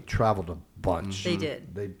Kelly traveled a bunch. They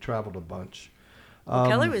did. They traveled a bunch. Well,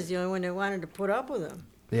 Kelly was the only one that wanted to put up with him.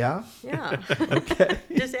 Yeah? Yeah. Okay.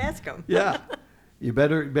 Just ask him. Yeah. You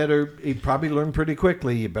better. He probably learned pretty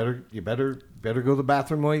quickly. You better go to the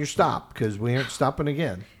bathroom while you stop, because we aren't stopping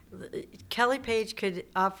again. Kelly Page could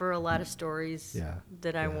offer a lot of stories Yeah,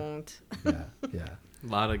 that I yeah. won't. Yeah, yeah. A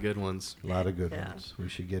lot of good ones. A lot of good Yeah. ones. We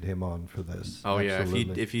should get him on for this. Oh,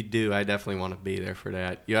 Absolutely. yeah. If you do, I definitely want to be there for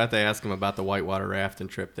that. You have to ask him about the whitewater rafting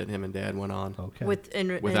trip that him and Dad went on. Okay.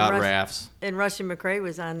 Without rafts. And Rusty McRae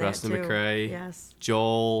was on that Rusty too. McRae. Yes.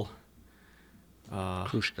 Joel.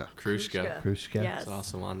 Krushka. Krushka. Krushka. Yes. Is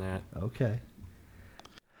also on that. Okay.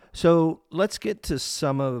 So let's get to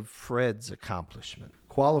some of Fred's accomplishment.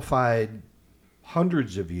 Qualified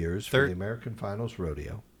hundreds of years for the American Finals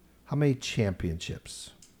Rodeo. How many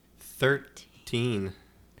championships? 13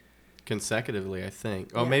 consecutively, I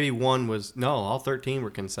think. Oh, Yeah. maybe one was all 13 were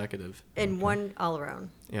consecutive. And one all around.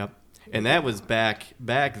 Yep. And that was back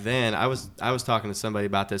then. I was talking to somebody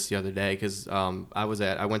about this the other day because I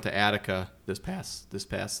went to Attica this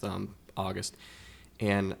past August,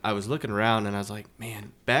 and I was looking around and I was like,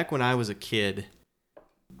 man, back when I was a kid,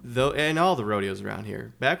 though, and all the rodeos around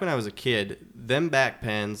here, back when I was a kid, them back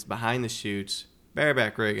pens behind the chutes,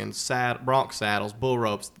 bareback rigging, bronc saddles, bull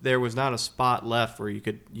ropes, there was not a spot left where you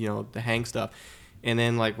could to hang stuff. And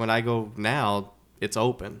then like when I go now, it's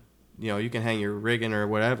open. You can hang your rigging or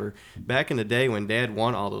whatever. Back in the day when Dad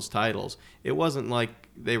won all those titles, it wasn't like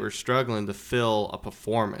they were struggling to fill a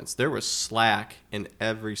performance. There was slack in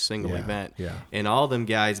every single event. Yeah. And all them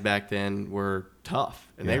guys back then were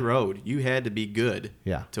tough, and they rode. You had to be good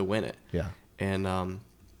to win it. Yeah. And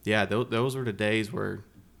those were the days where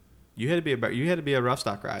you had to be a rough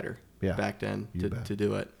stock rider back then to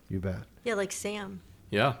do it. You bet. Yeah, like Sam.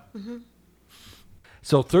 Yeah. Mm-hmm.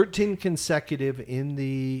 So 13 consecutive in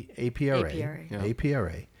the APRA. APRA. Yeah.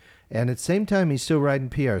 APRA. And at the same time, he's still riding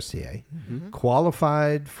PRCA. Mm-hmm.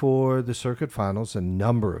 Qualified for the circuit finals a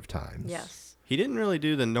number of times. Yes. He didn't really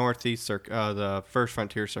do the Northeast circuit, the First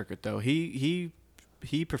Frontier circuit though. He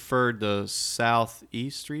preferred the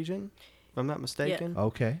Southeast region, if I'm not mistaken.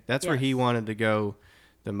 Okay. That's where he Yes. wanted to go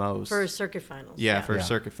the most. For circuit finals. Yeah, for Yeah.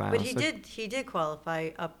 circuit finals. But he did qualify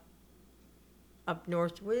up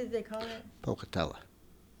north. What did they call it? Pocatello.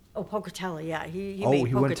 Oh, Pocatello. Yeah, he Oh, made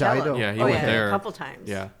he went to Pocatello. Idaho? Yeah, he oh, went yeah, there. a couple times.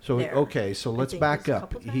 Yeah. So there. okay, so let's think back it was a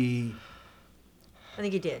up. couple I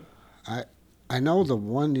think he did. I know the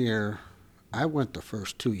one year, I went the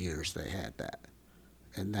first 2 years they had that.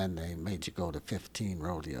 And then they made you go to 15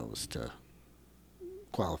 rodeos to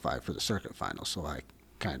qualify for the circuit final, so I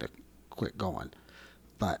kind of quit going.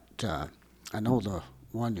 But I know the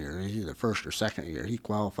one year, either the first or second year, he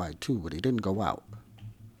qualified too, but he didn't go out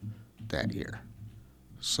that year.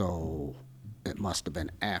 So it must have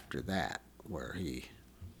been after that where he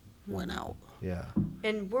went out. Yeah.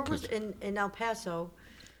 And where was in El Paso?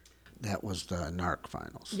 That was the NARC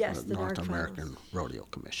finals. Yes, the North NARC American finals. Rodeo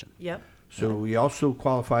Commission. Yep. So he also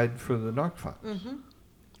qualified for the NARC finals.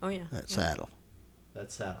 Oh yeah. That yeah. saddle.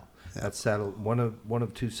 That's saddle. That's saddle. One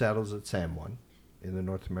of two saddles that Sam won in the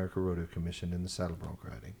North America Rodeo Commission in the saddle bronc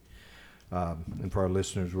riding. And for our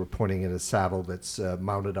listeners, we're pointing at a saddle that's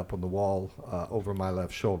mounted up on the wall over my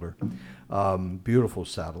left shoulder. Beautiful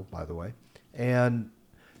saddle, by the way. And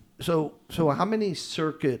so how many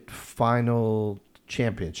circuit final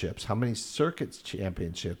championships? How many circuits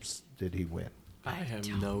championships did he win? I have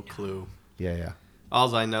no clue. Yeah.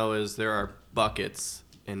 All I know is there are buckets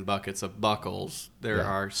and buckets of buckles. There Yeah.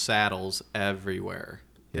 are saddles everywhere.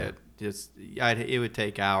 Yeah. It would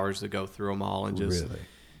take hours to go through them all and just Really?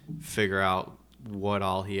 figure out what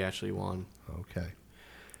all he actually won. Okay.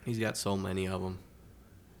 He's got so many of them.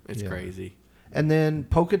 It's Yeah. crazy. And then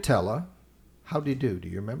Pocatello, how did he do? Do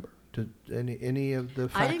you remember? Did any of the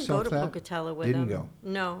facts I didn't go off to that? Pocatello with Didn't him. go.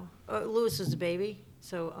 No. Lewis was a baby,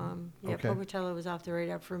 so Okay. Pocatello was off the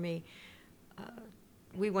radar for me.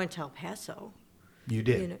 We went to El Paso You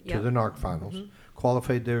did, You know, to yeah. the NARC finals.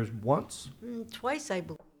 Qualified there once, twice, I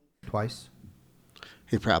believe. twice?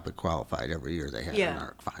 He probably qualified every year they had Yeah. the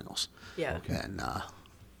NARC finals. Yeah. Okay. And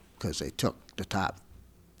because they took the top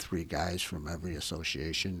 3 guys from every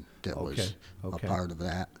association that was Okay. a part of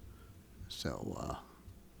that. So,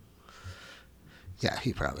 yeah,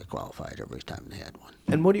 he probably qualified every time they had one.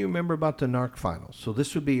 And what do you remember about the NARC finals? So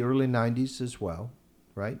this would be early 90s as well,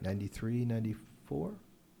 right? 93, 94?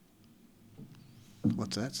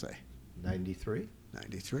 What's that say? 93.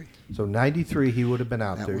 93. So 93, he would have been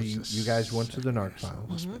out That there. was You guys went to the NARC so it finals.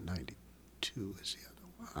 must have been 92 is the other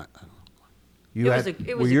one. I don't know. You It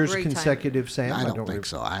were was a yours great time. consecutive, Sam? I don't think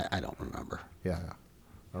so. I don't remember. Yeah.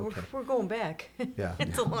 Okay. We're going back. Yeah.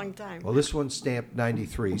 It's a long time. Well, this one's stamped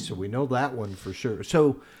 93, so we know that one for sure.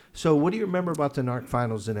 So what do you remember about the NARC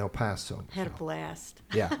finals in El Paso? Had a blast.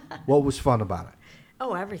 Yeah. What was fun about it?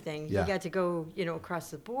 Oh, everything. Yeah. You got to go, across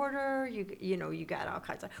the border. You got all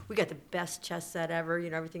kinds of. We got the best chess set ever.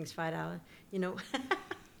 Everything's $5.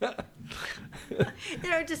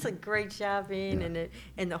 Just like great shopping,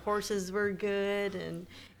 and the horses were good. And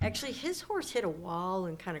actually, his horse hit a wall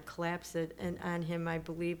and kind of collapsed it on him, I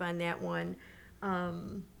believe, on that one. I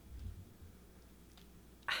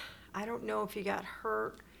don't know if he got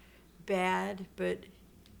hurt bad, but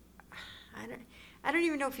I don't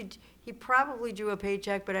even know if he probably drew a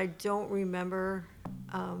paycheck, but I don't remember.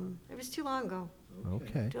 It was too long ago.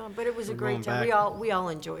 Okay. But it was a We're great going time. back. We all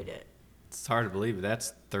enjoyed it. It's hard to believe, but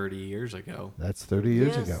that's 30 years ago. That's 30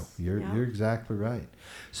 years Yes. ago. You're Yeah. exactly right.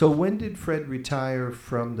 So when did Fred retire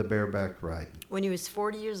from the bareback riding? When he was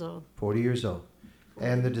 40 years old, 40 years old.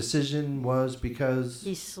 And the decision was because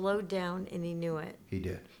he slowed down and he knew it. he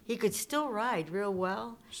did. He could still ride real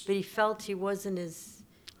well, but he felt he wasn't as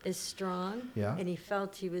strong. Yeah. And he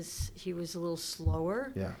felt he was a little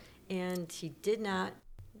slower. Yeah. And he did not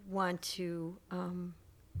want to.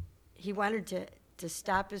 He wanted to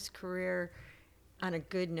stop his career on a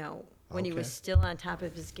good note when he was Okay. still on top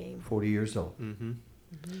of his game. 40 years old. Mm-hmm.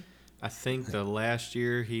 I think the last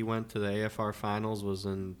year he went to the AFR finals was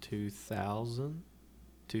in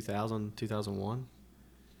 2001.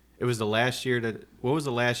 It was the last year what was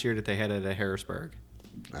the last year that they had it at Harrisburg?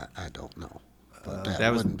 I don't know. Uh, But that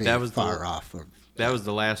was- wouldn't be that was far the- off of. That was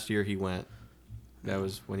the last year he went. That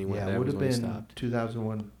was when he went. Yeah, that it would was have when he been stopped.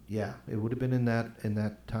 2001. Yeah, it would have been in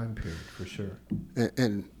that time period for sure.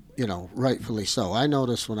 And rightfully so. I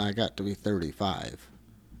noticed when I got to be 35,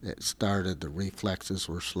 it started, the reflexes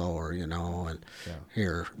were slower, and Yeah.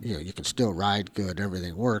 here, you can still ride good,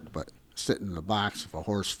 everything worked, but sitting in the box, if a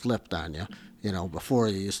horse flipped on you, before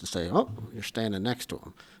you used to say, oh, you're standing next to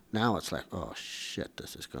him. Now it's like, oh, shit,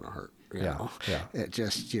 this is going to hurt, you Yeah, know. yeah. It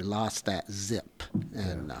just, you lost that zip,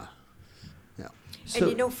 and, So,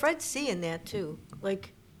 And Fred's seeing that too.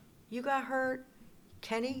 Like, you got hurt,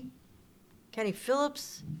 Kenny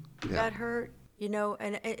Phillips got hurt,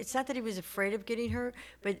 and it's not that he was afraid of getting hurt,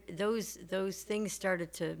 but those things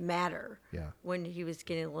started to matter Yeah. when he was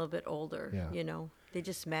getting a little bit older. Yeah. They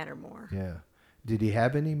just matter more. yeah. Did he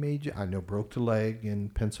have any major? I know broke the leg in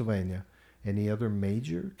Pennsylvania. Any other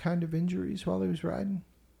major kind of injuries while he was riding?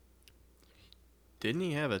 Didn't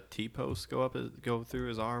he have a T-post go through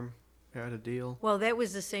his arm? Had a deal. Well, that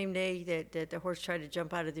was the same day that the horse tried to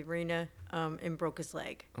jump out of the arena and broke his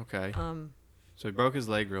leg. Okay. So he broke his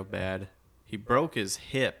leg real bad. He broke his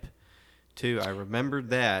hip, too. I remembered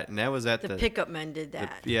that, and that was at The pickup men did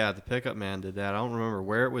that. the pickup man did that. I don't remember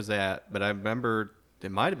where it was at, but I remember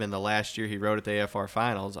it might have been the last year he rode at the AFR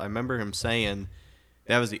finals. I remember him saying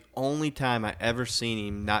that was the only time I ever seen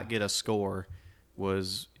him not get a score. I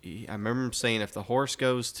remember him saying, if the horse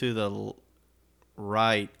goes to the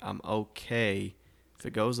right, I'm okay. If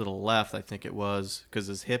it goes to the left, I think it was, because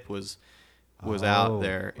his hip was out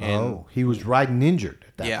there. And he was riding injured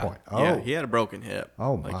at that point. Oh, yeah, he had a broken hip.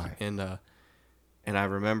 Oh, my. And I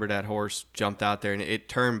remember that horse jumped out there, and it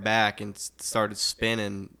turned back and started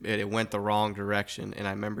spinning. It went the wrong direction, and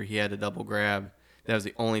I remember he had a double grab. That was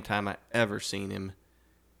the only time I ever seen him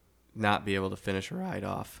not be able to finish a ride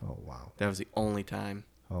off. Oh, wow. That was the only time.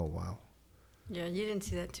 Oh, wow. Yeah, you didn't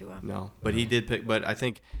see that too often. No, but he did pick. But I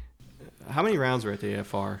think, how many rounds were at the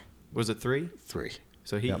AFR? Was it 3? 3.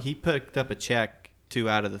 So Yep. he picked up a check 2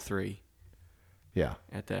 out of the 3 Yeah,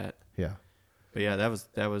 at that. yeah. But yeah, that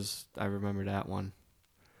was I remember that one.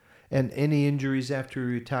 And any injuries after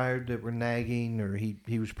he retired that were nagging, or he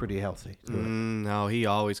was pretty healthy? No, he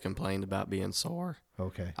always complained about being sore.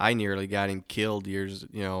 Okay. I nearly got him killed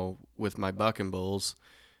with my bucking bulls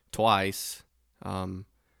twice.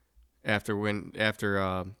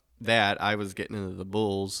 After that, I was getting into the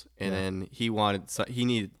bulls, and then he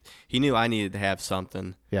knew I needed to have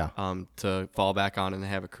something to fall back on and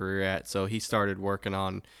have a career at. So he started working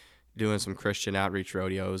on doing some Christian outreach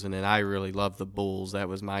rodeos, and then I really loved the bulls. That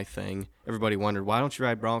was my thing. Everybody wondered, why don't you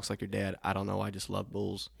ride broncs like your dad? I don't know. I just love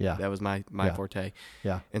bulls. Yeah. That was my forte.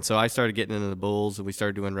 Yeah. And so I started getting into the bulls, and we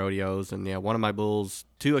started doing rodeos. And one of my bulls,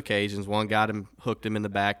 2 occasions, one hooked him in the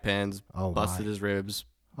back pens, busted his ribs,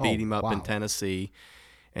 beat him up in Tennessee.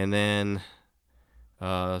 And then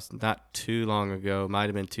not too long ago, might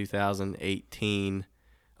have been 2018,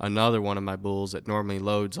 another one of my bulls that normally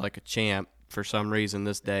loads like a champ. For some reason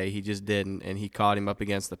this day he just didn't, and he caught him up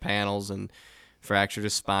against the panels and fractured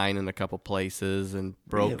his spine in a couple places and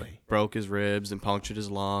broke his ribs and punctured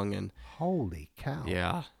his lung. And holy cow.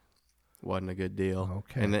 Yeah, wasn't a good deal.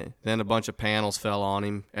 Okay. And then a bunch of panels fell on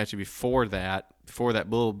him. Actually, before that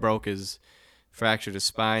bull fractured his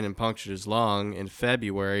spine and punctured his lung, in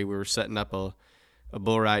February we were setting up a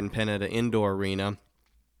bull riding pen at an indoor arena,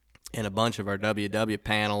 and a bunch of our WW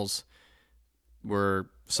panels were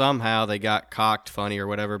somehow they got cocked funny or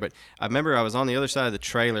whatever. But I remember I was on the other side of the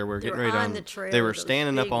trailer. We were getting ready to they were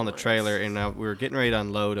standing up on the trailer, and we were getting ready to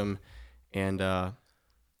unload them. And I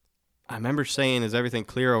remember saying, "Is everything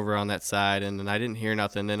clear over on that side?" And then I didn't hear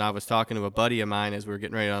nothing. Then I was talking to a buddy of mine as we were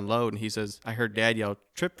getting ready to unload, and he says, "I heard Dad yell,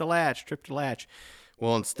 'Trip the latch, trip the latch.'"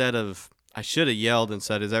 Well, I should have yelled and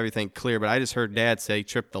said, "Is everything clear?" But I just heard Dad say,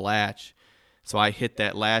 "Trip the latch." So I hit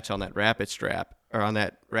that latch on that ratchet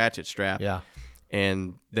strap. Yeah.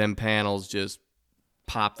 And them panels just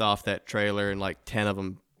popped off that trailer, and like 10 of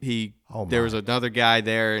them. There was another guy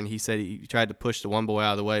there, and he said he tried to push the one boy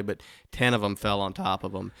out of the way, but 10 of them fell on top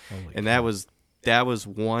of him. And that was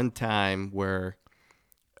one time where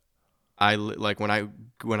I like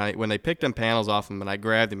when they picked them panels off him, and I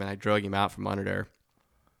grabbed him and I drug him out from under there.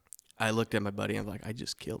 I looked at my buddy and I was like, I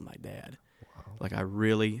just killed my dad. Wow. Like I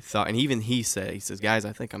really thought, and even he says, "Guys,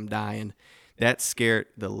 I think I'm dying." That scared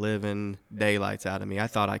the living daylights out of me. I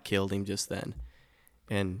thought I killed him just then.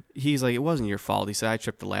 And he's like, "It wasn't your fault." He said, "I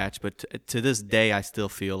tripped the latch." But to this day, I still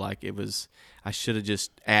feel like I should have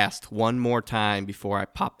just asked one more time before I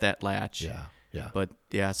popped that latch. Yeah. But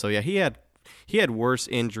yeah, so yeah, he had worse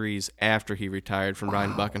injuries after he retired from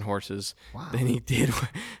riding bucking horses than he did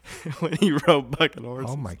when he rode bucking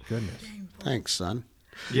horses. Oh my goodness. Thanks, son.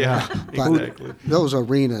 Yeah, exactly. Those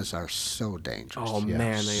arenas are so dangerous. Oh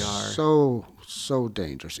man, they are so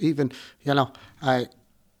dangerous. Even I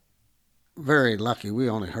very lucky. We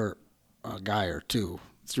only hurt a guy or two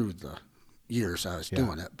through the years I was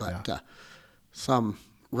doing it, but some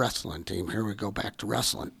wrestling team. Here we go back to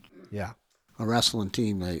wrestling. Yeah. A wrestling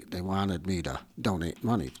team. They wanted me to donate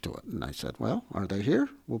money to it, and I said, "Well, are they here?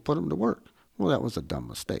 We'll put them to work." Well, that was a dumb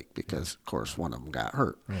mistake because, of course, one of them got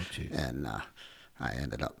hurt, and I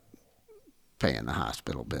ended up paying the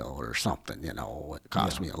hospital bill or something, It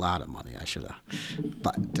cost me a lot of money. I should have.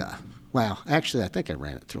 But, actually, I think I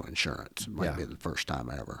ran it through insurance. It might be the first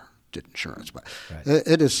time I ever did insurance. But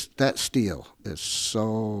it is, that steel is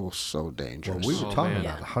so dangerous. Well, we were talking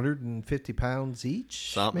about 150 pounds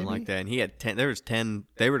each? Something maybe? like that. And he had 10. There was 10.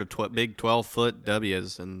 They were the big 12-foot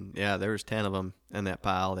W's. And, yeah, there was 10 of them in that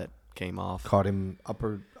pile that came off. Caught him up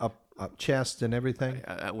chest and everything?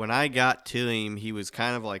 When I got to him, he was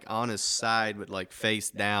kind of like on his side, but like face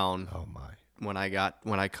down. Oh my! When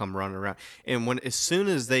I come running around, and as soon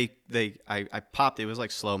as I popped it, was like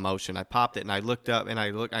slow motion. I popped it and I looked up and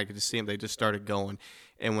I could just see them. They just started going,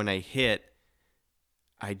 and when they hit,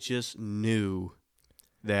 I just knew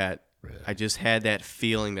that I just had that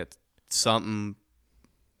feeling that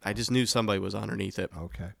I just knew somebody was underneath it.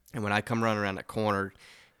 Okay. And when I come running around that corner,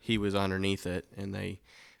 he was underneath it, and they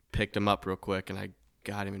picked him up real quick, and I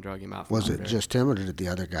got him and drug him out. Was it just him, or did the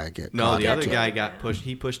other guy get No, the other guy got pushed.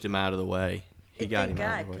 He pushed him out of the way. He got him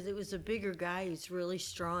out of the way. Because it was a bigger guy who's really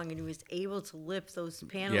strong, and he was able to lift those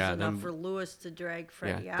panels enough for Lewis to drag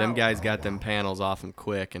Freddie out. Them guys got them panels off him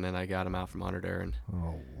quick, and then I got him out from under there. And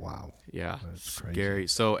oh, wow. Yeah, that's crazy. Scary.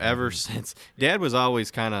 So ever since, Dad was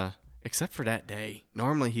always kind of, except for that day,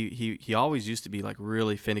 normally he always used to be like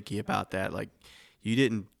really finicky about that. Like, you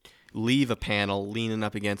didn't leave a panel leaning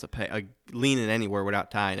up against leaning anywhere without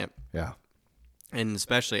tying it. Yeah. And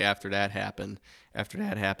especially after that happened,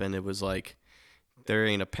 it was like, there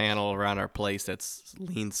ain't a panel around our place that's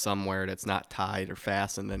leaned somewhere that's not tied or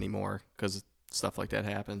fastened anymore, because stuff like that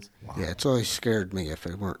happens. Wow. Yeah, it's always scared me if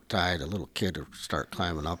they weren't tied. A little kid would start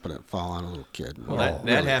climbing up and it'd fall on a little kid. Well,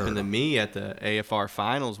 that happened to me at the AFR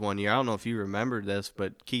finals one year. I don't know if you remembered this,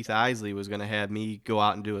 but Keith Isley was going to have me go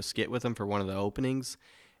out and do a skit with him for one of the openings.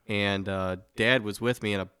 And Dad was with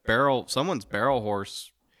me, and someone's barrel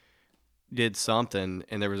horse did something,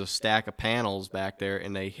 and there was a stack of panels back there,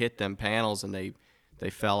 and they hit them panels, and they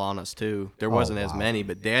fell on us too. There wasn't as many,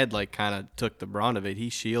 but Dad like kind of took the brunt of it. He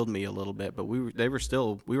shielded me a little bit, but we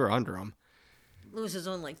were under them. Lewis is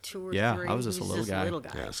on like 2 or 3. Yeah, I was just a little guy.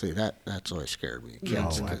 Yeah, see, that's always scared me.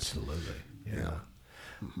 Kids, absolutely. Yeah.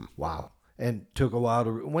 Mm-hmm. Wow. And took a while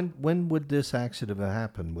to. When would this accident have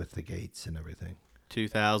happened with the gates and everything?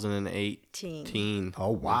 2018.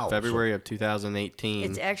 Oh, wow. February of 2018.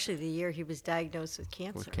 It's actually the year he was diagnosed with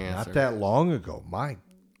cancer. Not that long ago. My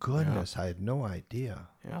goodness, I had no idea.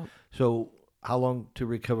 Yeah. So How long to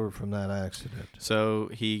recover from that accident? So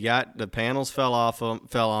the panels fell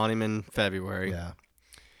on him in February. Yeah.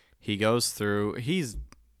 He goes through. He's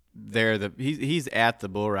there. He's at the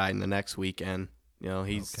bull riding the next weekend.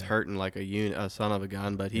 He's hurting like a son of a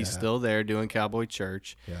gun, but he's still there doing cowboy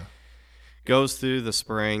church. Yeah. Goes through the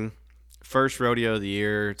spring. First rodeo of the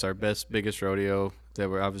year. It's our biggest rodeo that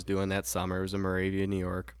I was doing that summer. It was in Moravia, New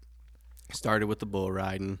York. Started with the bull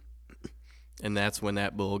riding, and that's when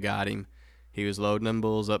that bull got him. He was loading them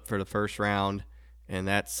bulls up for the first round, and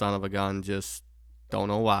that son of a gun just don't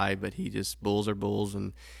know why, but bulls are bulls,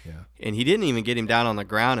 and he didn't even get him down on the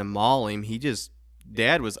ground and maul him.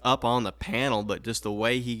 Dad was up on the panel, but just the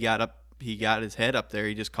way he got up, he got his head up there,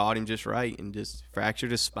 he just caught him just right and just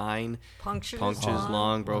fractured his spine, punctured his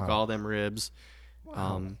lung, broke all them ribs.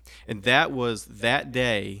 Wow. And that was that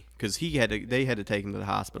day, because they had to take him to the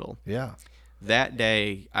hospital. Yeah. That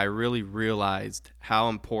day, I really realized how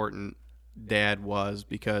important Dad was,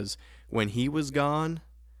 because when he was gone,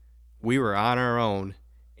 we were on our own,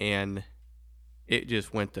 and it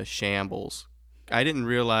just went to shambles. I didn't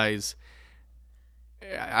realize.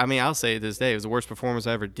 I mean, I'll say it this day, it was the worst performance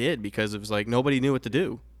I ever did, because it was like nobody knew what to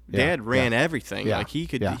do. Dad ran everything. Yeah. Like he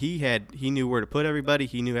knew where to put everybody.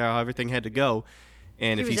 He knew how everything had to go.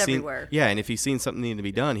 And he was everywhere. And if he seen something needed to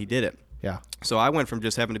be done, he did it. Yeah. So I went from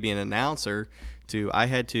just having to be an announcer to I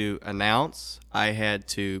had to announce, I had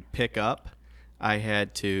to pick up, I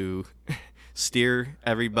had to steer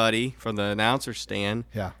everybody from the announcer stand.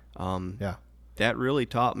 Yeah. That really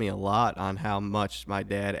taught me a lot on how much my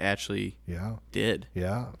dad actually did.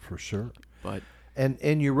 Yeah, for sure. But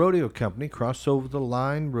and your rodeo company, Cross Over the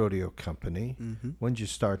Line Rodeo Company, mm-hmm. When did you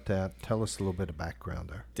start that? Tell us a little bit of background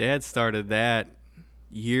there. Dad started that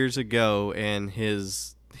years ago, and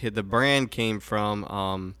the brand came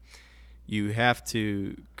from you have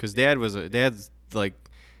to, because Dad's like,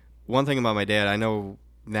 one thing about my dad, I know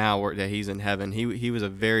now that he's in heaven, he was a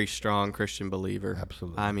very strong Christian believer.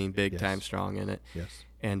 Absolutely. I mean, big time strong in it. Yes.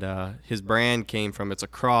 And his brand came from, it's a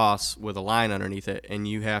cross with a line underneath it, and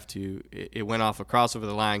you have to, it went off a cross over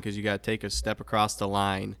the line, because you got to take a step across the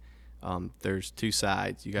line. There's two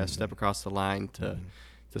sides. You got to step across the line to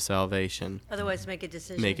salvation. Otherwise, make a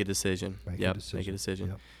decision. Make a decision. Make a decision.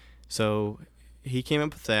 Yep. So he came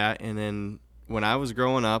up with that, and then when I was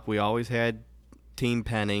growing up, we always had team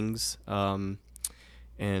pennings,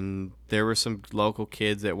 and there were some local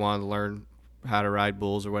kids that wanted to learn how to ride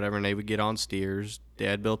bulls or whatever, and they would get on steers.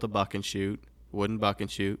 Dad built a buck and shoot, wooden buck and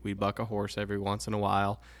shoot. We'd buck a horse every once in a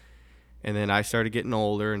while. And then I started getting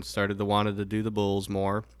older and wanted to do the bulls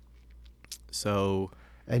more. So.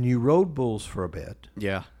 And you rode bulls for a bit.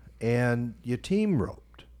 Yeah. And you team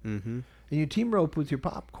roped. Mm-hmm. And you team roped with your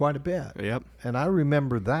pop quite a bit. Yep. And I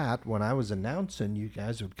remember that when I was announcing, you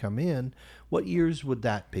guys would come in. What years would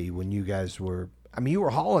that be when you guys were, I mean, you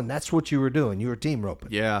were hauling, that's what you were doing. You were team roping.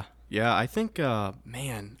 Yeah. Yeah, I think, I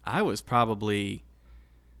was probably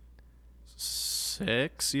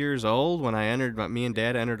 6 years old when me and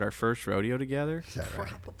Dad entered our first rodeo together. Is that right?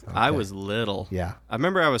 Probably. Okay. I was little. Yeah. I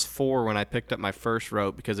remember I was 4 when I picked up my first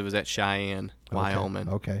rope, because it was at Cheyenne, Wyoming.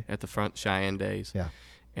 Okay. At the front Cheyenne days. Yeah.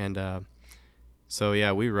 And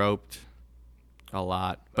we roped a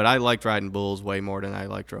lot. But I liked riding bulls way more than I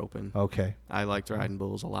liked roping. Okay. I liked riding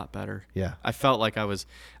bulls a lot better. Yeah. I felt like I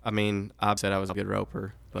said I was a good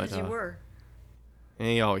roper. But Because you were. And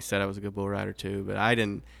he always said I was a good bull rider too, but I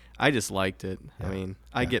didn't. I just liked it. Yeah. I mean,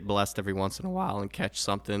 I get blessed every once in a while and catch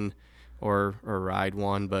something, or ride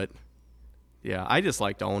one, but yeah, I just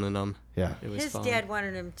liked owning them. Yeah, it was His fun. dad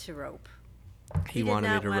wanted him to rope. He wanted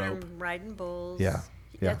me to did not rope. want him riding bulls. Yeah.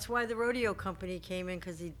 That's why the rodeo company came in,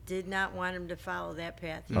 because he did not want him to follow that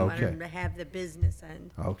path. He Okay. wanted him to have the business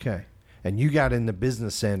end. Okay. And you got in the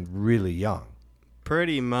business end really young.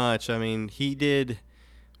 Pretty much. I mean,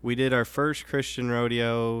 we did our first Christian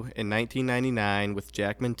rodeo in 1999 with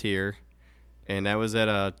Jack Mintier, and that was at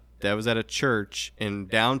a church in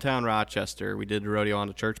downtown Rochester. We did the rodeo on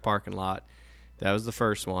the church parking lot. That was the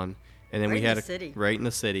first one, and then Right we in had the city. right in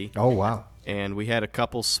the city. Oh, wow. And we had a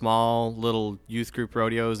couple small little youth group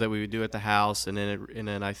rodeos that we would do at the house, and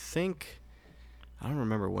then I think, I don't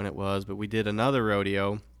remember when it was, but we did another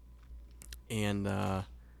rodeo, and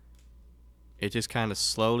it just kind of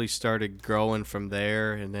slowly started growing from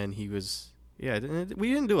there. And then we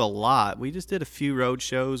didn't do a lot. We just did a few road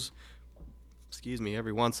shows,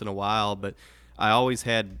 every once in a while, but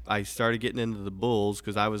I started getting into the bulls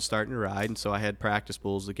because I was starting to ride, and so I had practice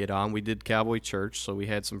bulls to get on. We did cowboy church, so we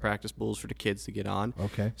had some practice bulls for the kids to get on.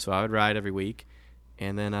 Okay. So I would ride every week.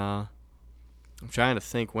 And then I'm trying to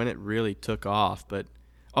think when it really took off, but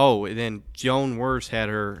and then Joan Worse had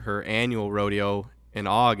her annual rodeo in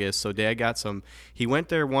August. So Dad got some. He went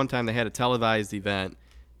there one time. They had a televised event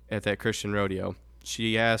at that Christian rodeo.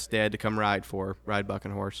 She asked Dad to come ride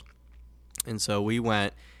bucking horse. And so we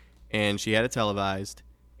went, and she had it televised,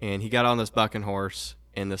 and he got on this bucking horse,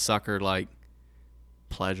 and the sucker, like,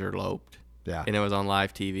 pleasure loped. Yeah. And it was on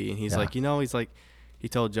live TV. And he's Yeah. like, he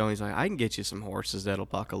told Joe, he's like, I can get you some horses that'll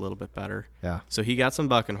buck a little bit better. Yeah. So he got some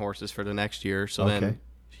bucking horses for the next year. So Okay. then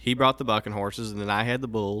he brought the bucking horses, and then I had the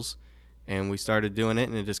bulls, and we started doing it,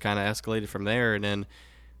 and it just kind of escalated from there. And then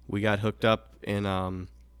we got hooked up in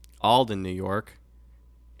Alden, New York,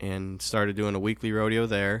 and started doing a weekly rodeo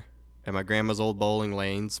there at my grandma's old bowling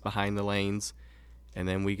lanes, behind the lanes. And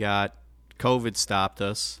then COVID stopped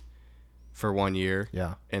us for 1 year.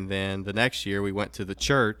 Yeah. And then the next year we went to the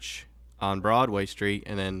church on Broadway Street,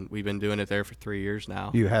 and then we've been doing it there for 3 years now.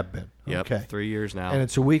 You have been. Yep, Okay. 3 years now. And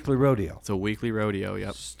it's a weekly rodeo. It's a weekly rodeo,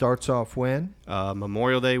 yep. Starts off when?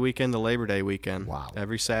 Memorial Day weekend to Labor Day weekend. Wow.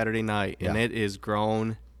 Every Saturday night. And Yeah. it is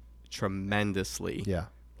grown tremendously. Yeah.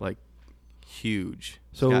 Like, huge.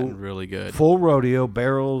 So It's gotten really good. Full rodeo,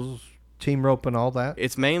 barrels, team rope, and all that?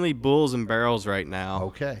 It's mainly bulls and barrels right now.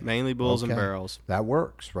 Okay. Mainly bulls and Okay. barrels. That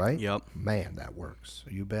works, right? Yep. Man, that works.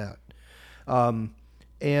 You bet.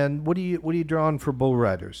 And what are you drawing for bull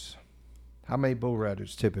riders? How many bull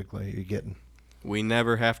riders typically are you getting? We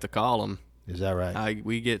never have to call them. Is that right?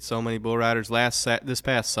 We get so many bull riders. This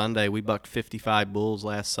past Sunday, we bucked 55 bulls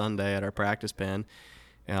last Sunday at our practice pen.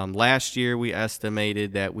 Last year, we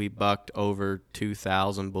estimated that we bucked over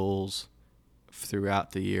 2,000 bulls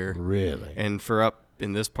throughout the year. Really? And for up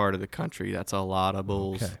in this part of the country, that's a lot of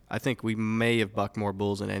bulls. Okay. I think we may have bucked more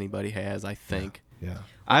bulls than anybody has, I think. Yeah.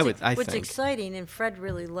 What's think. exciting, and Fred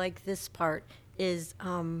really liked this part, is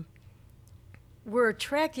we're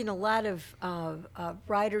attracting a lot of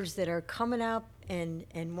riders that are coming up and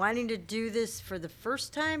wanting to do this for the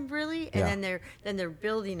first time, really, and Yeah. then they're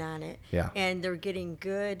building on it, Yeah. and they're getting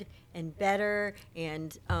good and better,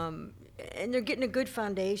 and they're getting a good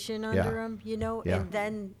foundation under Yeah. them, you know, Yeah. and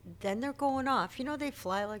then they're going off. You know, they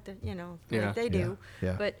fly like Yeah. like they do,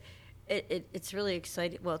 Yeah. but. It's really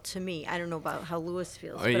exciting. Well, to me, I don't know about how Lewis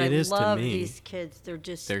feels, Oh, but it I is to love me. these kids.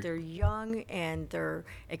 They're young and they're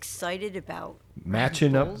excited about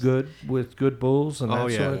Matching up bulls. good with good bulls and Oh,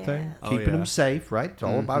 that yeah. sort of thing. Yeah. Oh, Keeping yeah. them safe, right? It's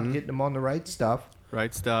all about Mhm. getting them on the right stuff.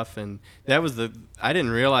 Right stuff. And that was I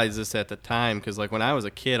didn't realize this at the time, because like when I was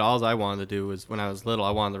a kid, all I wanted to do was, when I was little,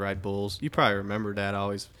 I wanted to ride bulls. You probably remember that.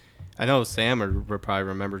 I know Sam probably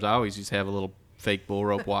remembers. I always used to have a little fake bull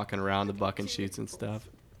rope walking around the bucking chutes and stuff.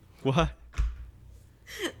 What?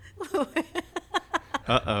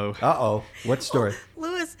 Uh-oh. Uh-oh. What story?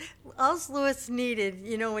 All Lewis needed,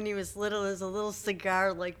 when he was little, is a little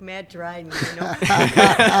cigar like Matt Dryden, Do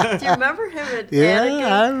you remember him at Attica?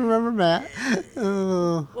 I remember that.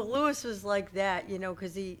 Well, Lewis was like that,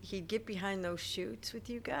 because he'd get behind those chutes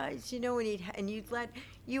with you guys, and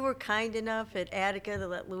you were kind enough at Attica to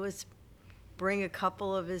let Lewis bring a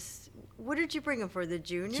couple of his. What did you bring him for? The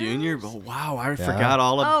juniors? Junior? Oh, wow, I forgot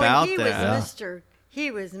all Oh, about and he that. was He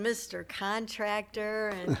was Mr. Contractor,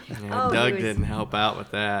 and Yeah, Doug didn't help out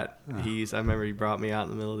with that. I remember he brought me out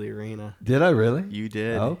in the middle of the arena. Did I really? You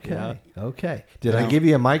did. Okay. Yeah. Okay. Did I give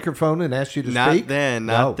you a microphone and ask you to Not speak? then.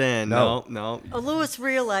 No. Not then. No. Oh, Lewis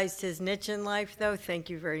realized his niche in life, though. Thank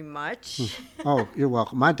you very much. Oh, you're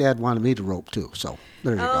welcome. My dad wanted me to rope too, so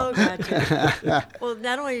there you Oh, go. gotcha. Well,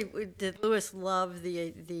 not only did Lewis love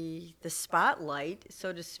the spotlight,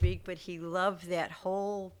 so to speak, but he loved that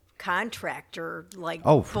whole contractor, like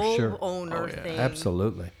Oh, for bull sure. owner Oh, yeah. thing.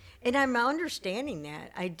 Absolutely. And I'm understanding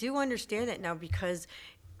that. I do understand that now because,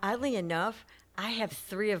 oddly enough, I have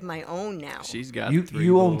 3 of my own now. She's got You 3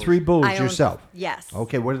 own bulls. 3 bulls I own- yourself? Yes.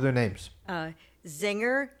 Okay. What are their names?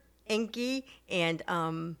 Zinger, Inky, and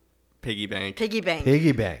Piggy bank. Piggy Bank.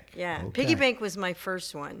 Piggy Bank. Yeah. Okay. Piggy Bank was my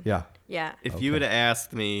first one. Yeah. Yeah. If you would have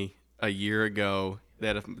asked me a year ago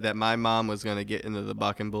that my mom was going to get into the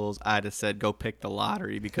bucking bulls, I'd have said go pick the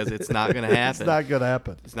lottery, because it's not going to happen. It's not going to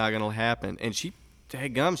happen. It's not going to happen. And she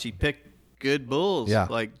picked good bulls. Yeah.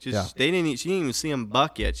 Like Yeah. she didn't even see them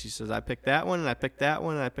buck yet. She says, I picked that one, and I picked that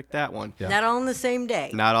one, and I picked that one. Yeah. Not all on the same day.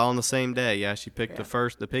 Not all on the same day. Yeah, she picked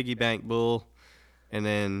the piggy bank bull, and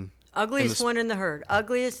then Ugliest one in the herd.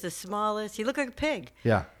 Ugliest, the smallest. He looked like a pig.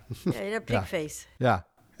 Yeah. Yeah, he had a pig Yeah. face. Yeah.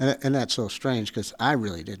 And that's so strange because I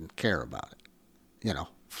really didn't care about it,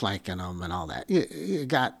 flanking them and all that. You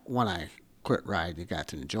got, when I quit riding, you got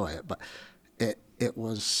to enjoy it, but it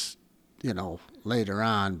was, later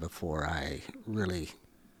on before I really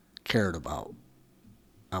cared about.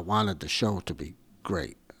 I wanted the show to be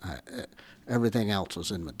great. Everything else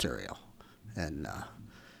was immaterial, and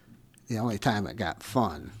the only time it got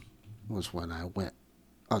fun was when I went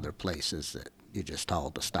other places that you just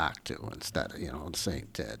hauled the stock to instead of, the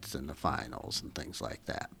St. Ted's and the finals and things like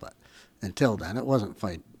that. But until then, it wasn't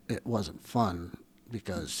fun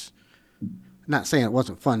because, not saying it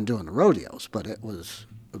wasn't fun doing the rodeos, but it was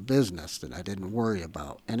a business that I didn't worry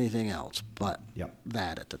about anything else but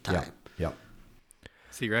that at the time. Yep.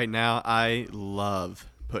 See, right now, I love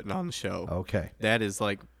putting on the show. Okay. That is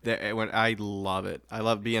like that. When I love it. I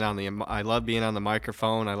love being on the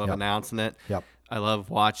microphone. I love announcing it. Yep. I love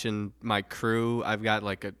watching my crew. I've got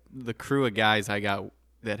the crew of guys I got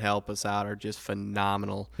that help us out are just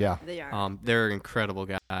phenomenal. Yeah. They are. They're incredible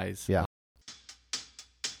guys. Yeah.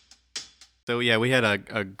 So yeah, we had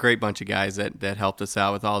a great bunch of guys that helped us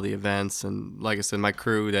out with all the events, and like I said, the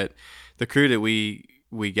crew that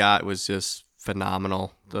we got was just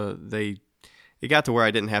phenomenal. It got to where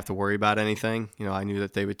I didn't have to worry about anything. I knew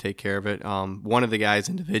that they would take care of it. One of the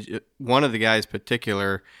guys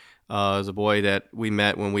particular is a boy that we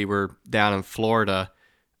met when we were down in Florida.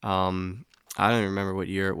 I don't even remember what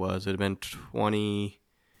year it was. It had been 20.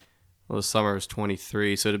 Well, the summer was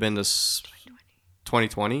 23, so it had been this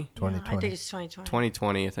 2020. 2020. I think it's 2020.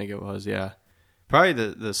 2020, I think it was. Yeah, probably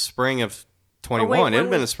the spring of 21. wait, It had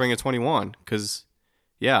been the spring of 21 because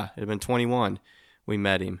it had been 21. We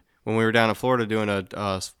met him when we were down in Florida doing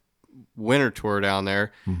a winter tour down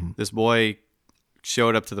there. Mm-hmm. This boy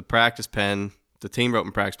showed up to the practice pen, the team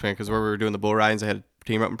roping practice pen, because where we were doing the bull ridings, they had a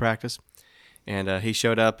team roping practice. And he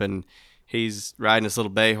showed up, and he's riding this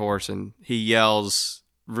little bay horse, and he yells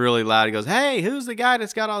really loud. He goes, "Hey, who's the guy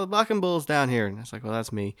that's got all the bucking bulls down here?" And I was like, "Well,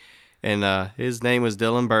 that's me." And his name was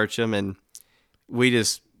Dylan Burcham, and we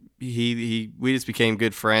just became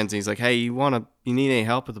good friends. And he's like, "Hey, you need any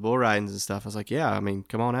help with the bull ridings and stuff?" I was like, "Yeah,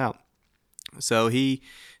 come on out." So he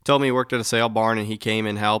told me he worked at a sale barn, and he came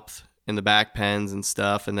and helped in the back pens and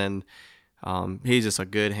stuff. And then he's just a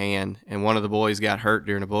good hand. And one of the boys got hurt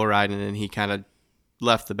during a bull riding, and he kind of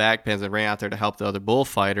left the back pens and ran out there to help the other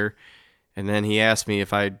bullfighter. And then he asked me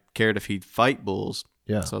if I cared if he'd fight bulls.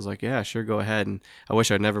 Yeah. So I was like, "Yeah, sure, go ahead." And I wish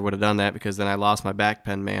I never would have done that, because then I lost my back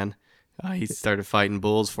pen man. He started fighting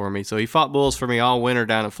bulls for me. So he fought bulls for me all winter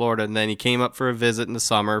down in Florida. And then he came up for a visit in the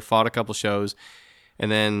summer, fought a couple shows. And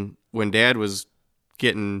then when Dad was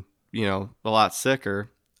getting, a lot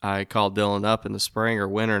sicker, I called Dylan up in the spring or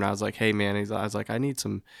winter, and I was like, "Hey, man," I was like,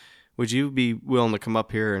 would you be willing to come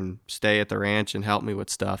up here and stay at the ranch and help me with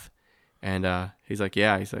stuff? And he's like,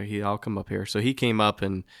 "Yeah." He's like, "I'll come up here." So he came up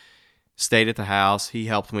and stayed at the house. He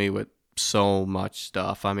helped me with so much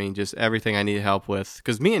stuff. Just everything I needed help with,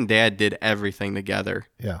 because me and Dad did everything together.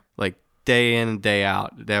 Yeah. Like day in and day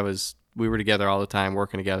out. We were together all the time,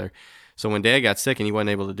 working together. So when Dad got sick and he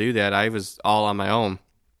wasn't able to do that, I was all on my own.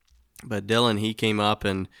 But Dylan, he came up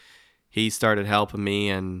and he started helping me,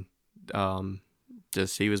 and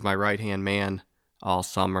he was my right-hand man all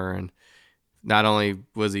summer. And not only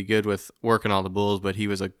was he good with working all the bulls, but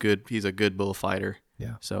he's a good bullfighter.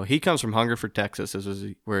 Yeah. So he comes from Hungerford, Texas. This was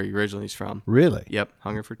where he originally is from. Really? Yep,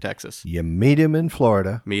 Hungerford, Texas. You meet him in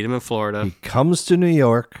Florida. He comes to New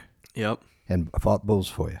York. Yep. And fought bulls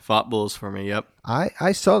for you. Fought bulls for me, yep.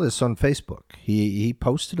 I saw this on Facebook. He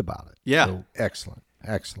posted about it. Yeah. So, excellent.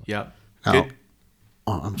 Yep. Now,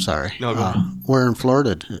 I'm sorry. No, go ahead. Where in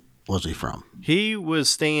Florida was he from? He was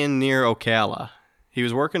staying near Ocala. He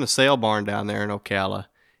was working a sale barn down there in Ocala.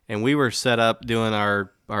 And we were set up doing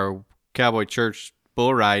our Cowboy Church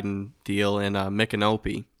bull riding deal in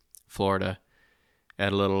Micanopy, Florida,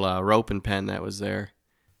 at a little roping pen that was there.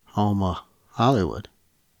 Home of Hollywood.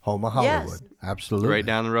 Home of Hollywood. Yes. Absolutely. Right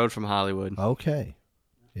down the road from Hollywood. Okay.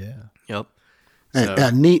 Yeah. Yep.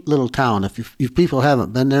 A neat little town. If people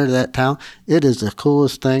haven't been there to that town, it is the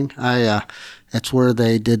coolest thing. It's where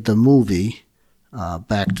they did the movie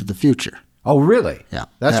Back to the Future. Oh, really? Yeah.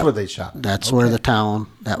 That's where they shot it. That's where the town.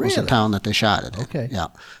 That was the Really? town that they shot it in. Okay. Yeah.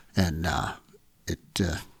 And it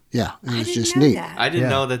was didn't just know neat. that. I didn't Yeah.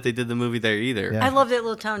 know that they did the movie there either. Yeah. I love that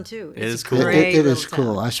little town too. It It's is a cool. great It is little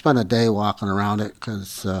cool. town. I spent a day walking around it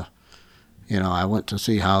because, I went to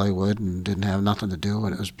see Hollywood and didn't have nothing to do,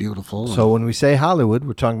 and it was beautiful. So when we say Hollywood,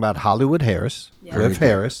 we're talking about Hollywood Harris, Yeah. Griff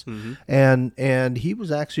Harris, Mm-hmm. and he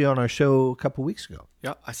was actually on our show a couple weeks ago.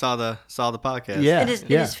 Yep. I saw the podcast. Yeah. And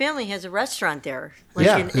his family has a restaurant there.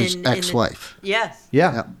 Yeah. his ex-wife. Yes.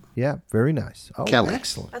 Yeah, Yep. yeah, very nice. Oh, Kelly.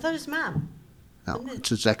 excellent. I thought his mom. No, it's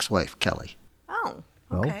his ex-wife, Kelly. Oh,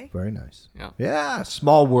 Oh, okay. very nice. Yeah. Yeah,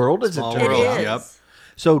 small world as Small it turns world. It out. is. Yep.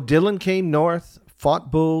 So Dylan came north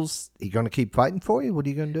fought bulls. He going to keep fighting for you? What are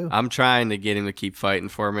you going to do? I'm trying to get him to keep fighting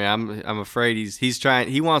for me. I'm afraid he's trying.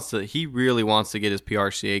 He really wants to get his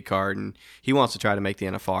PRCA card, and he wants to try to make the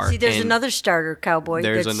NFR. See, there's And another starter, Cowboy.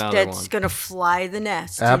 There's that's, another that's one. going to fly the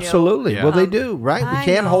nest. Absolutely. Yeah. Well, they do, right? We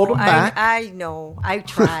can't hold them back. I know. I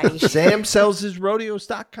try. Sam sells his rodeo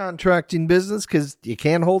stock contracting business because you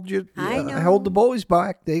can't hold hold the boys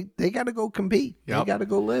back. They got to go compete. They Yep. got to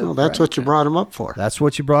go live. Well, that's what you brought him up for. That's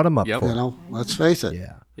what you brought him up Yep. for. You know, let's face it.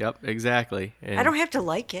 Yeah. Yep, exactly. And I don't have to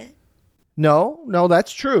like it. No,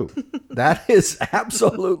 that's true. That is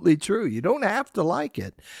absolutely true. You don't have to like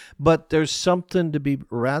it, but there's something to be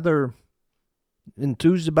rather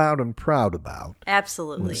enthused about and proud about.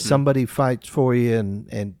 Absolutely. When somebody fights for you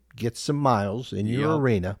and gets some miles in your Yep.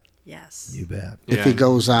 arena. Yes. You bet. If he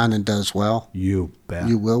goes on and does well, You bet.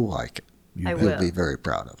 you will like it. I You'll will. be very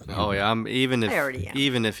proud of it. Oh yeah, even I already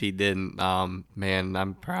am. if he didn't, man,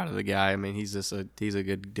 I'm proud of the guy. I mean, he's a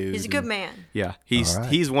good dude. He's a good And, man. Yeah, All right.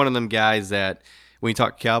 he's one of them guys that when you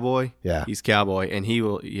talk cowboy, Yeah. he's cowboy, and he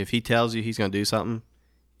will, if he tells you he's going to do something,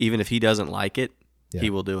 even if he doesn't like it, Yeah. he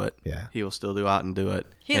will do it. Yeah. He will still go out and do it.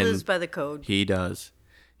 He And lives by the code. He does.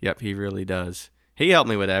 Yep, he really does. He helped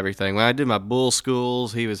me with everything. When I did my bull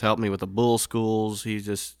schools, he was helping me with the bull schools. He's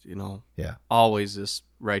just, Yeah. always just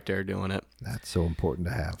right there doing it. That's so important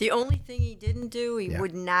to have. The only thing he didn't do, he Yeah.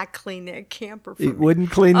 would not clean that camper for He me.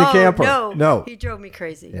 wouldn't clean the Oh, camper. No. He drove me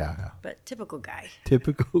crazy. Yeah. But typical guy.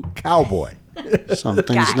 Typical cowboy. Some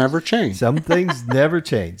things Guy. never change. Some things never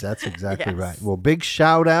change. That's exactly Yes. right. Well, big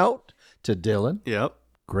shout out to Dylan. Yep.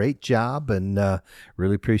 Great job, and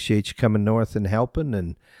really appreciate you coming north and helping,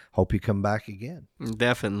 and hope you come back again.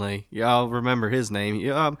 Definitely. Yeah, I'll remember his name.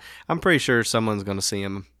 Yeah, I'm pretty sure someone's going to see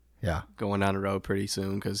him Yeah. going down the road pretty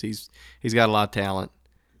soon because he's got a lot of talent.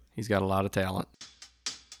 He's got a lot of talent.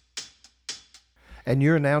 And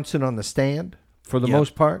you're announcing on the stand for the Yep.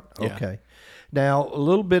 most part? Yeah. Okay. Now, a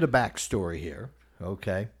little bit of backstory here,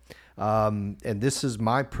 okay? And this is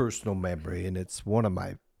my personal memory, and it's one of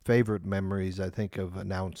my favorite memories, I think, of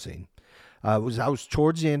announcing. I was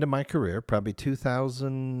towards the end of my career, probably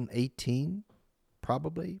 2018,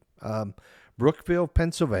 probably, Brookville,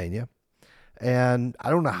 Pennsylvania. And I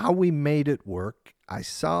don't know how we made it work. I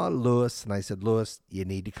saw Lewis, and I said, Lewis, you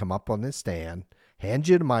need to come up on this stand, hand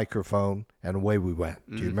you the microphone, and away we went.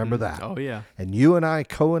 Do you remember that? Oh, yeah. And you and I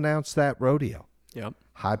co-announced that rodeo. Yep.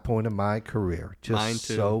 High point of my career. Just Mine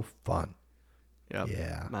too. so fun. Yep.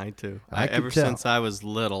 Yeah. Mine too. I could Ever tell. since I was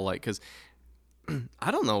little, like, because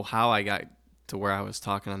I don't know how I got to where I was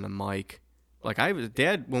talking on the mic. Like,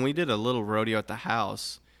 Dad, when we did a little rodeo at the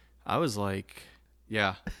house, I was like,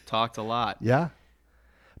 yeah, talked a lot. Yeah.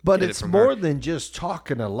 But Get it it's from more her. than just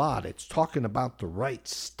talking a lot. It's talking about the right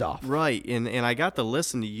stuff. Right, and I got to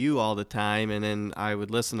listen to you all the time, and then I would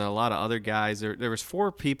listen to a lot of other guys. There was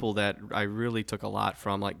 4 people that I really took a lot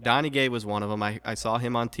from. Like Donnie Gay was one of them. I saw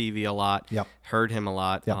him on TV a lot. Yep. Heard him a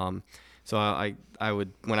lot. Yep. So I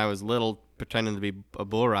would, when I was little, pretending to be a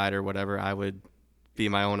bull rider or whatever, I would be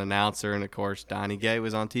my own announcer, and of course Donnie Gay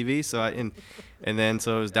was on TV. So and then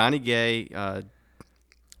so it was Donnie Gay,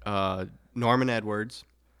 Norman Edwards.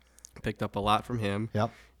 Picked up a lot from him.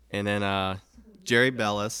 Yep. And then Jerry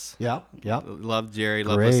Bellis. Yep. Yep. Loved Jerry.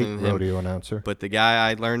 Loved Great listening to him. rodeo announcer. But the guy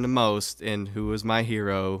I learned the most and who was my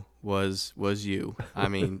hero was you. I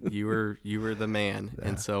mean, you were the man.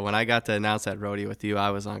 And so when I got to announce that rodeo with you, I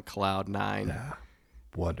was on cloud 9. Yeah.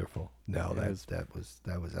 Wonderful. No, that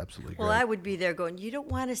was absolutely Well, great. I would be there going, you don't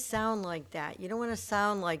want to sound like that. You don't want to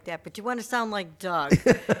sound like that, but you want to sound like Doug.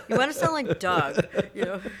 You want to sound like Doug, you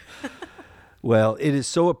know. Well, it is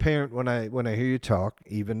so apparent when I hear you talk,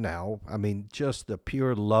 even now. I mean, just the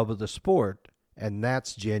pure love of the sport, and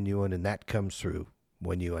that's genuine, and that comes through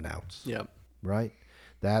when you announce. Yep. Right?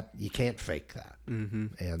 That you can't fake that, Mm-hmm.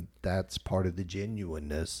 and that's part of the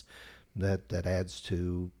genuineness that adds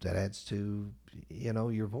to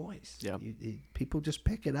your voice. Yep. People just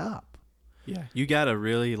pick it up. Yeah. You got to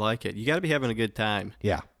really like it. You got to be having a good time.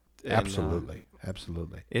 Yeah, And, absolutely.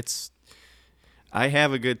 I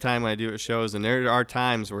have a good time when I do at shows, and there are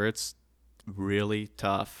times where it's really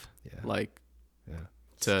tough. Yeah. Like, Yeah.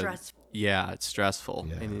 Stressful. Yeah, it's stressful.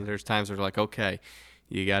 Yeah. And there's times where like, okay,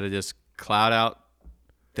 you got to just cloud out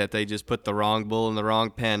that they just put the wrong bull in the wrong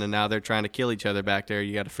pen, and now they're trying to kill each other back there.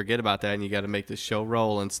 You got to forget about that, and you got to make the show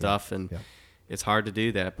roll and stuff. And Yeah. it's hard to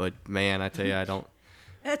do that, but man, I tell you, I don't.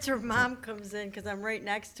 That's where Mom comes in because I'm right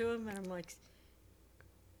next to him, and I'm like,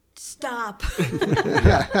 stop.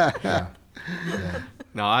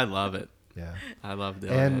 No, I love it. Yeah. I love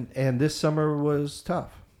doing it. And this summer was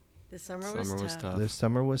tough. This summer was tough. This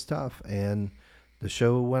summer was tough, and the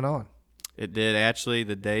show went on. It did. Actually,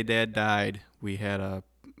 the day Dad died we had a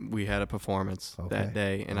performance Okay. that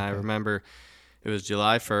day, and I Okay. remember it was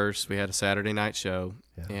July 1st. We had a Saturday night show,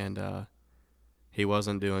 and he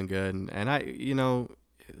wasn't doing good. And I,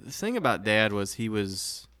 the thing about Dad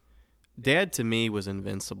was Dad to me was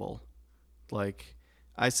invincible. Like,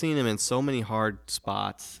 I seen him in so many hard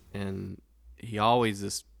spots, and he always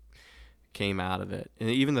just came out of it. And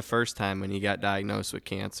even the first time when he got diagnosed with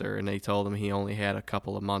cancer, and they told him he only had a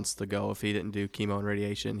couple of months to go if he didn't do chemo and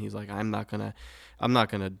radiation, he's like, I'm not gonna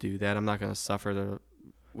do that. I'm not gonna suffer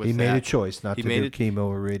with He that. made a choice not to do chemo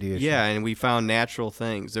or radiation. Yeah, and we found natural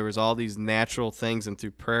things. There was all these natural things, and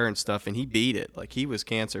through prayer and stuff, and he beat it. Like, he was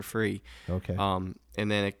cancer free. Okay. And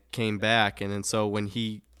then it came back, and then so when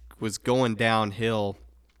he was going downhill,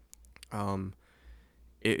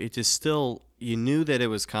 it just still, you knew that it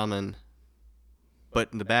was coming, but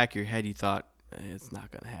in the back of your head you thought it's not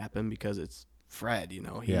going to happen because it's Fred.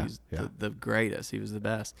 He's the greatest. He was the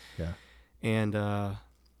best. Yeah. And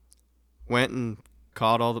went and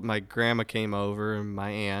called my grandma came over, and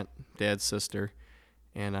my aunt, Dad's sister,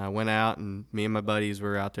 and I went out, and me and my buddies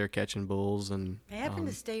were out there catching bulls. And I happened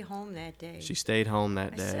to stay home that day. she stayed home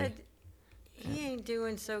that I day. said, he ain't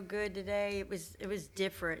doing so good today. It was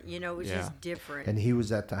different. It was just different. And he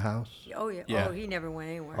was at the house? Oh, yeah. Yeah. Oh, he never went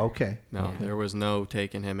anywhere. Okay. No, there was no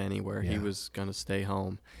taking him anywhere. He Yeah. was going to stay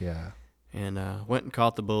home. Yeah. And went and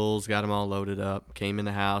caught the bulls, got them all loaded up, came in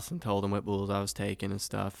the house and told them what bulls I was taking and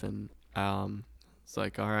stuff. And it's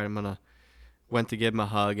like, all right, went to give him a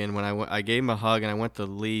hug. And when I gave him a hug and I went to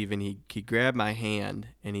leave, and he grabbed my hand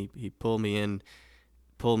and he pulled me in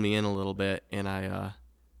a little bit. And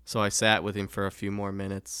so I sat with him for a few more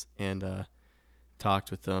minutes and talked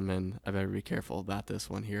with him. And I better be careful about this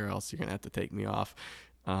one here, or else you're going to have to take me off.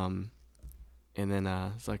 And then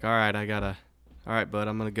it's like, all right, all right, bud,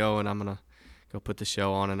 I'm going to go, and I'm going to go put the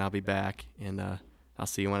show on, and I'll be back, and I'll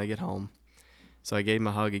see you when I get home. So I gave him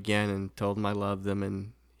a hug again and told him I loved him,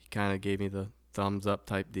 and he kind of gave me the thumbs up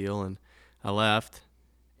type deal, and I left,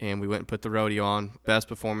 and we went and put the rodeo on. Best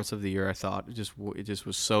performance of the year, I thought. It just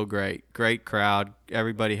was so great. Great crowd.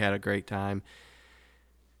 Everybody had a great time.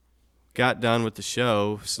 Got done with the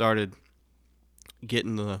show, started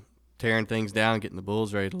tearing things down, getting the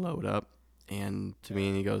bulls ready to load up, and to me,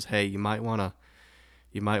 and he goes, hey, you might want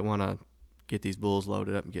to get these bulls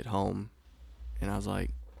loaded up and get home. And I was like,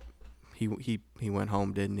 he went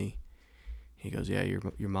home, didn't he? He goes, yeah,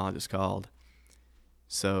 your mom just called.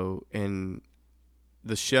 So, and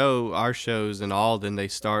the show, our shows in Alden, they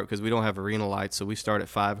start, because we don't have arena lights, so we start at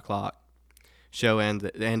 5 o'clock. Show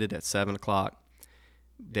ended at 7 o'clock.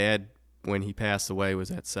 Dad, when he passed away,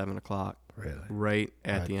 was at 7 o'clock. Really? Right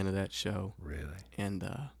at the end of that show. Really? And,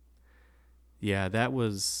 yeah, that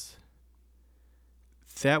was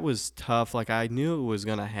tough. Like, I knew it was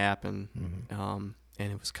going to happen, and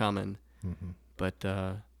it was coming, but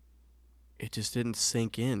it just didn't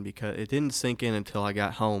sink in, because it didn't sink in until I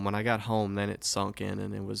got home. When I got home, then it sunk in,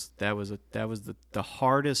 and that was the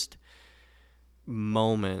hardest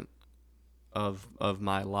moment of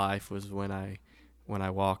my life, was when I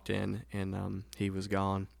walked in and he was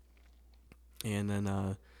gone. And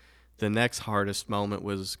then the next hardest moment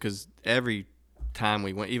was, because every time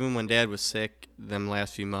we went, even when Dad was sick them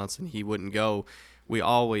last few months and he wouldn't go, we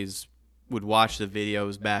always would watch the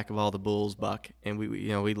videos back of all the bulls buck, and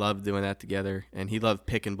we loved doing that together. And he loved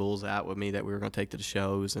picking bulls out with me that we were going to take to the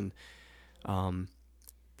shows. And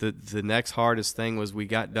the next hardest thing was, we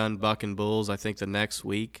got done bucking bulls, I think the next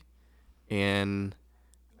week, and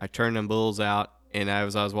I turned them bulls out, and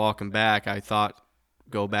as I was walking back, I thought,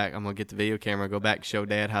 go back, I'm going to get the video camera, go back and show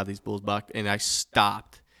Dad how these bulls bucked. And I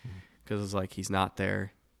stopped, because it was like, he's not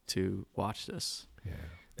there to watch this. Yeah.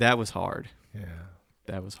 That was hard. Yeah.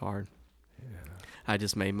 That was hard. Yeah. I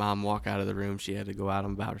just made Mom walk out of the room. She had to go out.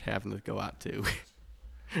 I'm about having to go out too.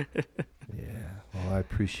 Yeah. Well, I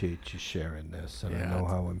appreciate you sharing this, and I Yeah. know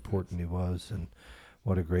how important he was, and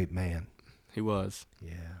what a great man. He was.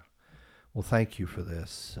 Yeah. Well, thank you for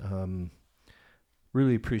this.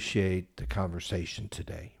 Really appreciate the conversation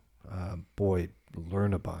today. Boy,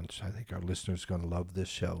 learn a bunch. I think our listeners are going to love this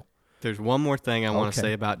show. There's one more thing I want to Okay.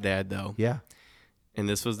 say about Dad, though. Yeah. And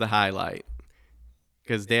this was the highlight.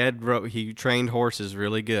 Because Dad he trained horses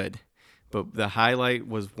really good. But the highlight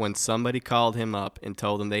was when somebody called him up and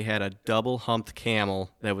told him they had a double humped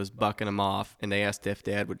camel that was bucking him off, and they asked if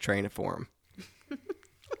Dad would train it for him.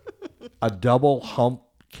 A double hump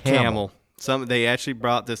camel. They actually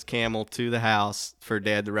brought this camel to the house for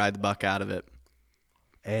Dad to ride the buck out of it.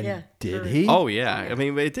 And Yeah, did for- he? Oh, yeah. I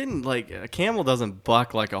mean, it didn't, like, a camel doesn't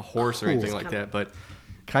buck like a horse or anything like that, but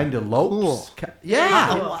Kind of lopes?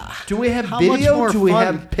 Yeah. Do we have How much video? more Do we fun?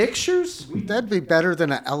 have pictures? That'd be better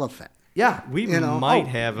than an elephant. Yeah. We You know, might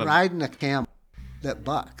have a riding a camel that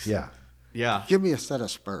bucks. Yeah. yeah. Give me a set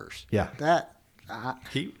of spurs. Yeah. That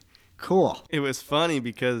He cool. It was funny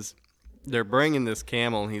because they're bringing this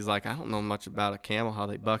camel, and he's like, I don't know much about a camel, how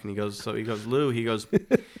they buck. And he goes, Lou,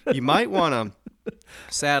 you might want to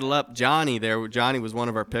saddle up Johnny there. Johnny was one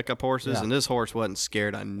of our pickup horses, Yeah. and this horse wasn't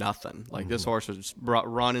scared of nothing. Like, this horse was just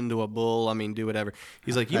run into a bull. I mean, do whatever.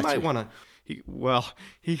 He's like, you might want to.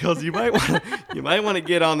 He goes, you might want to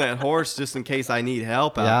get on that horse just in case I need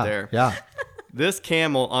help out there. Yeah. This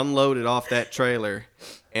camel unloaded off that trailer,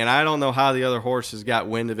 and I don't know how the other horses got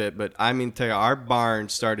wind of it, but I mean, tell you, our barn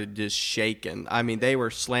started just shaking. I mean, they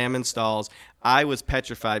were slamming stalls. I was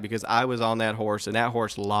petrified because I was on that horse, and that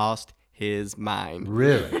horse lost his mind.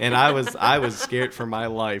 Really? And I was scared for my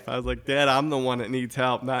life. I was like, Dad, I'm the one that needs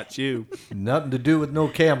help, not you. Nothing to do with no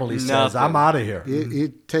camel, he says. Nothing. I'm out of here. You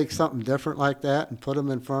take something different like that and put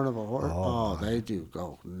them in front of a horse. Oh, they do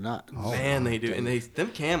go nuts. Man, they do. And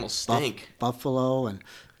them camels stink. Buffalo and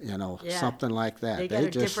Yeah. something like that. They got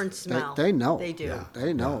a different smell. They know. They do. Yeah.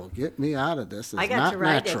 They know. Get me out of this. It's I got not to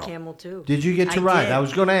ride natural. that camel too. Did you get to I ride? did. I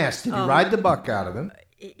was going to ask. Did you ride the buck out of him?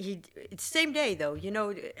 It's same day though.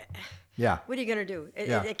 Yeah. What are you gonna do?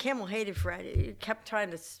 Yeah. The camel hated Fred. He kept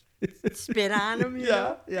trying to spit on him. You Yeah,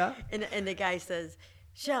 know? yeah. And the guy says,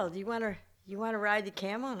 "Shell, do you want to ride the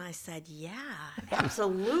camel?" And I said, "Yeah,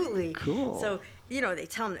 absolutely." Cool. So they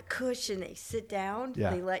tell him to cush and they sit down.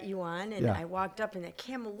 Yeah. They let you on. And Yeah. I walked up and the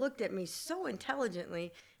camel looked at me so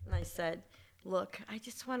intelligently, and I said, "Look, I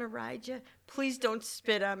just want to ride you. Please don't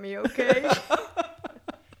spit on me, okay?"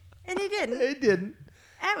 And he didn't. He didn't.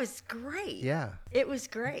 That was great. Yeah. It was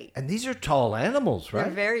great. And these are tall animals, right?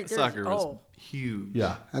 They're very. The sucker was Oh. huge.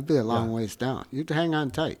 Yeah. That'd be a long ways down. You'd hang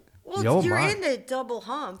on tight. Well, Oh, you're my. in the double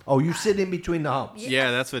hump. Oh, you sit in between the humps.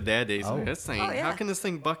 Yeah, that's what Dad did. Oh. This thing, Oh, yeah. how can this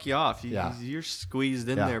thing buck you off? Yeah. You're squeezed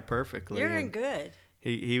in Yeah. there perfectly. You're in And good.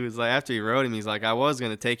 He was like, after he rode him, he's like, I was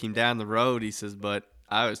going to take him down the road. He says, but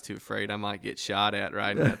I was too afraid I might get shot at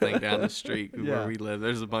riding that thing down the street Yeah. where we live.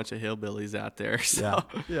 There's a bunch of hillbillies out there. So.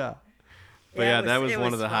 Yeah. Yeah. But Yeah, that it was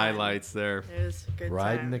one of the fun. highlights there. It was a good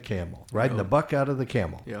Riding time. the camel. Riding the buck out of the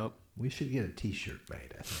camel. Yep. We should get a T-shirt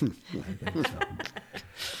made. I think. I think so.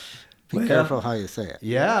 Be Well, careful how you say it.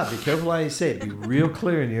 Yeah, be careful how you say it. Be real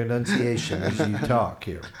clear in your enunciation as you talk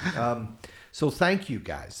here. So thank you,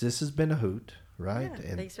 guys. This has been a hoot, right? Yeah,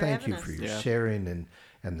 and thanks for thank having you for us. your Yeah. sharing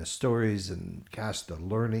and the stories and, gosh, the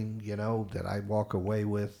learning, that I walk away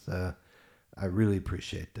with. I really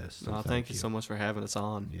appreciate this. So Oh, thank you so much for having us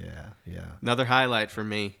on. Yeah. Another highlight for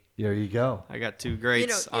me. There you go. I got two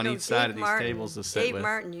greats on each side of these tables to sit Dave with.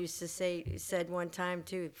 Martin used to said one time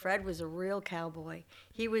too, Fred was a real cowboy.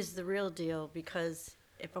 He was the real deal because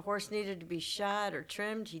if a horse needed to be shod or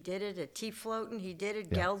trimmed, he did it. At teeth floating, he did it.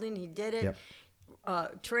 Yeah. Gelding, he did it.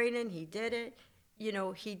 Yep. Training, he did it.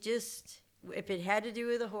 He just, if it had to do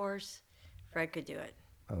with a horse, Fred could do it.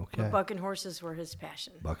 Okay. Bucking horses were his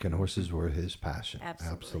passion. Bucking horses were his passion.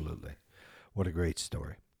 Absolutely. What a great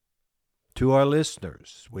story. To our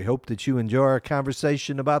listeners, we hope that you enjoy our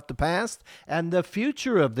conversation about the past and the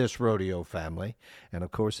future of this rodeo family, and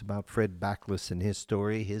of course about Fred Backlas and his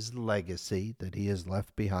story, his legacy that he has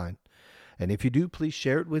left behind. And if you do, please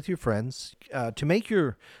share it with your friends. To make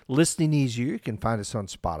your listening easier, you can find us on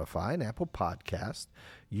Spotify and Apple Podcasts,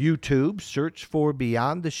 YouTube. Search for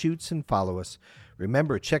Beyond the Chutes and follow us.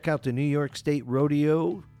 Remember, check out the New York State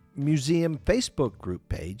Rodeo Museum Facebook group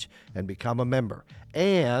page and become a member.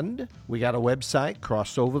 And we got a website,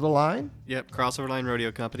 Cross Over the Line. Yep, Crossover Line Rodeo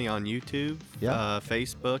Company on YouTube, Yeah.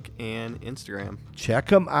 Facebook, and Instagram. Check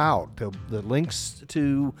them out. The links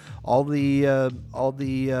to all the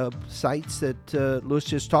sites that Louis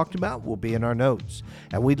just talked about will be in our notes.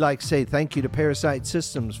 And we'd like to say thank you to Parasite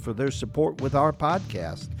Systems for their support with our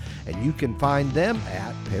podcast. And you can find them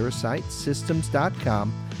at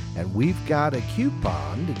parasitesystems.com. And we've got a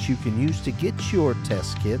coupon that you can use to get your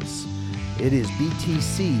test kits. It is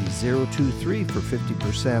BTC 023 for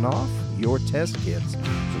 50% off your test kits. So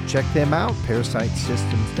check them out,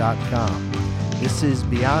 parasitesystems.com. This is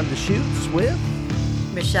Beyond the Chutes with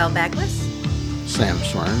Michelle Backlas. Sam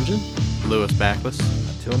Swearingen. Louis Backlas.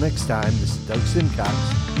 Until next time, this is Doug Simcox.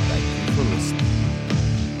 Thank you for listening.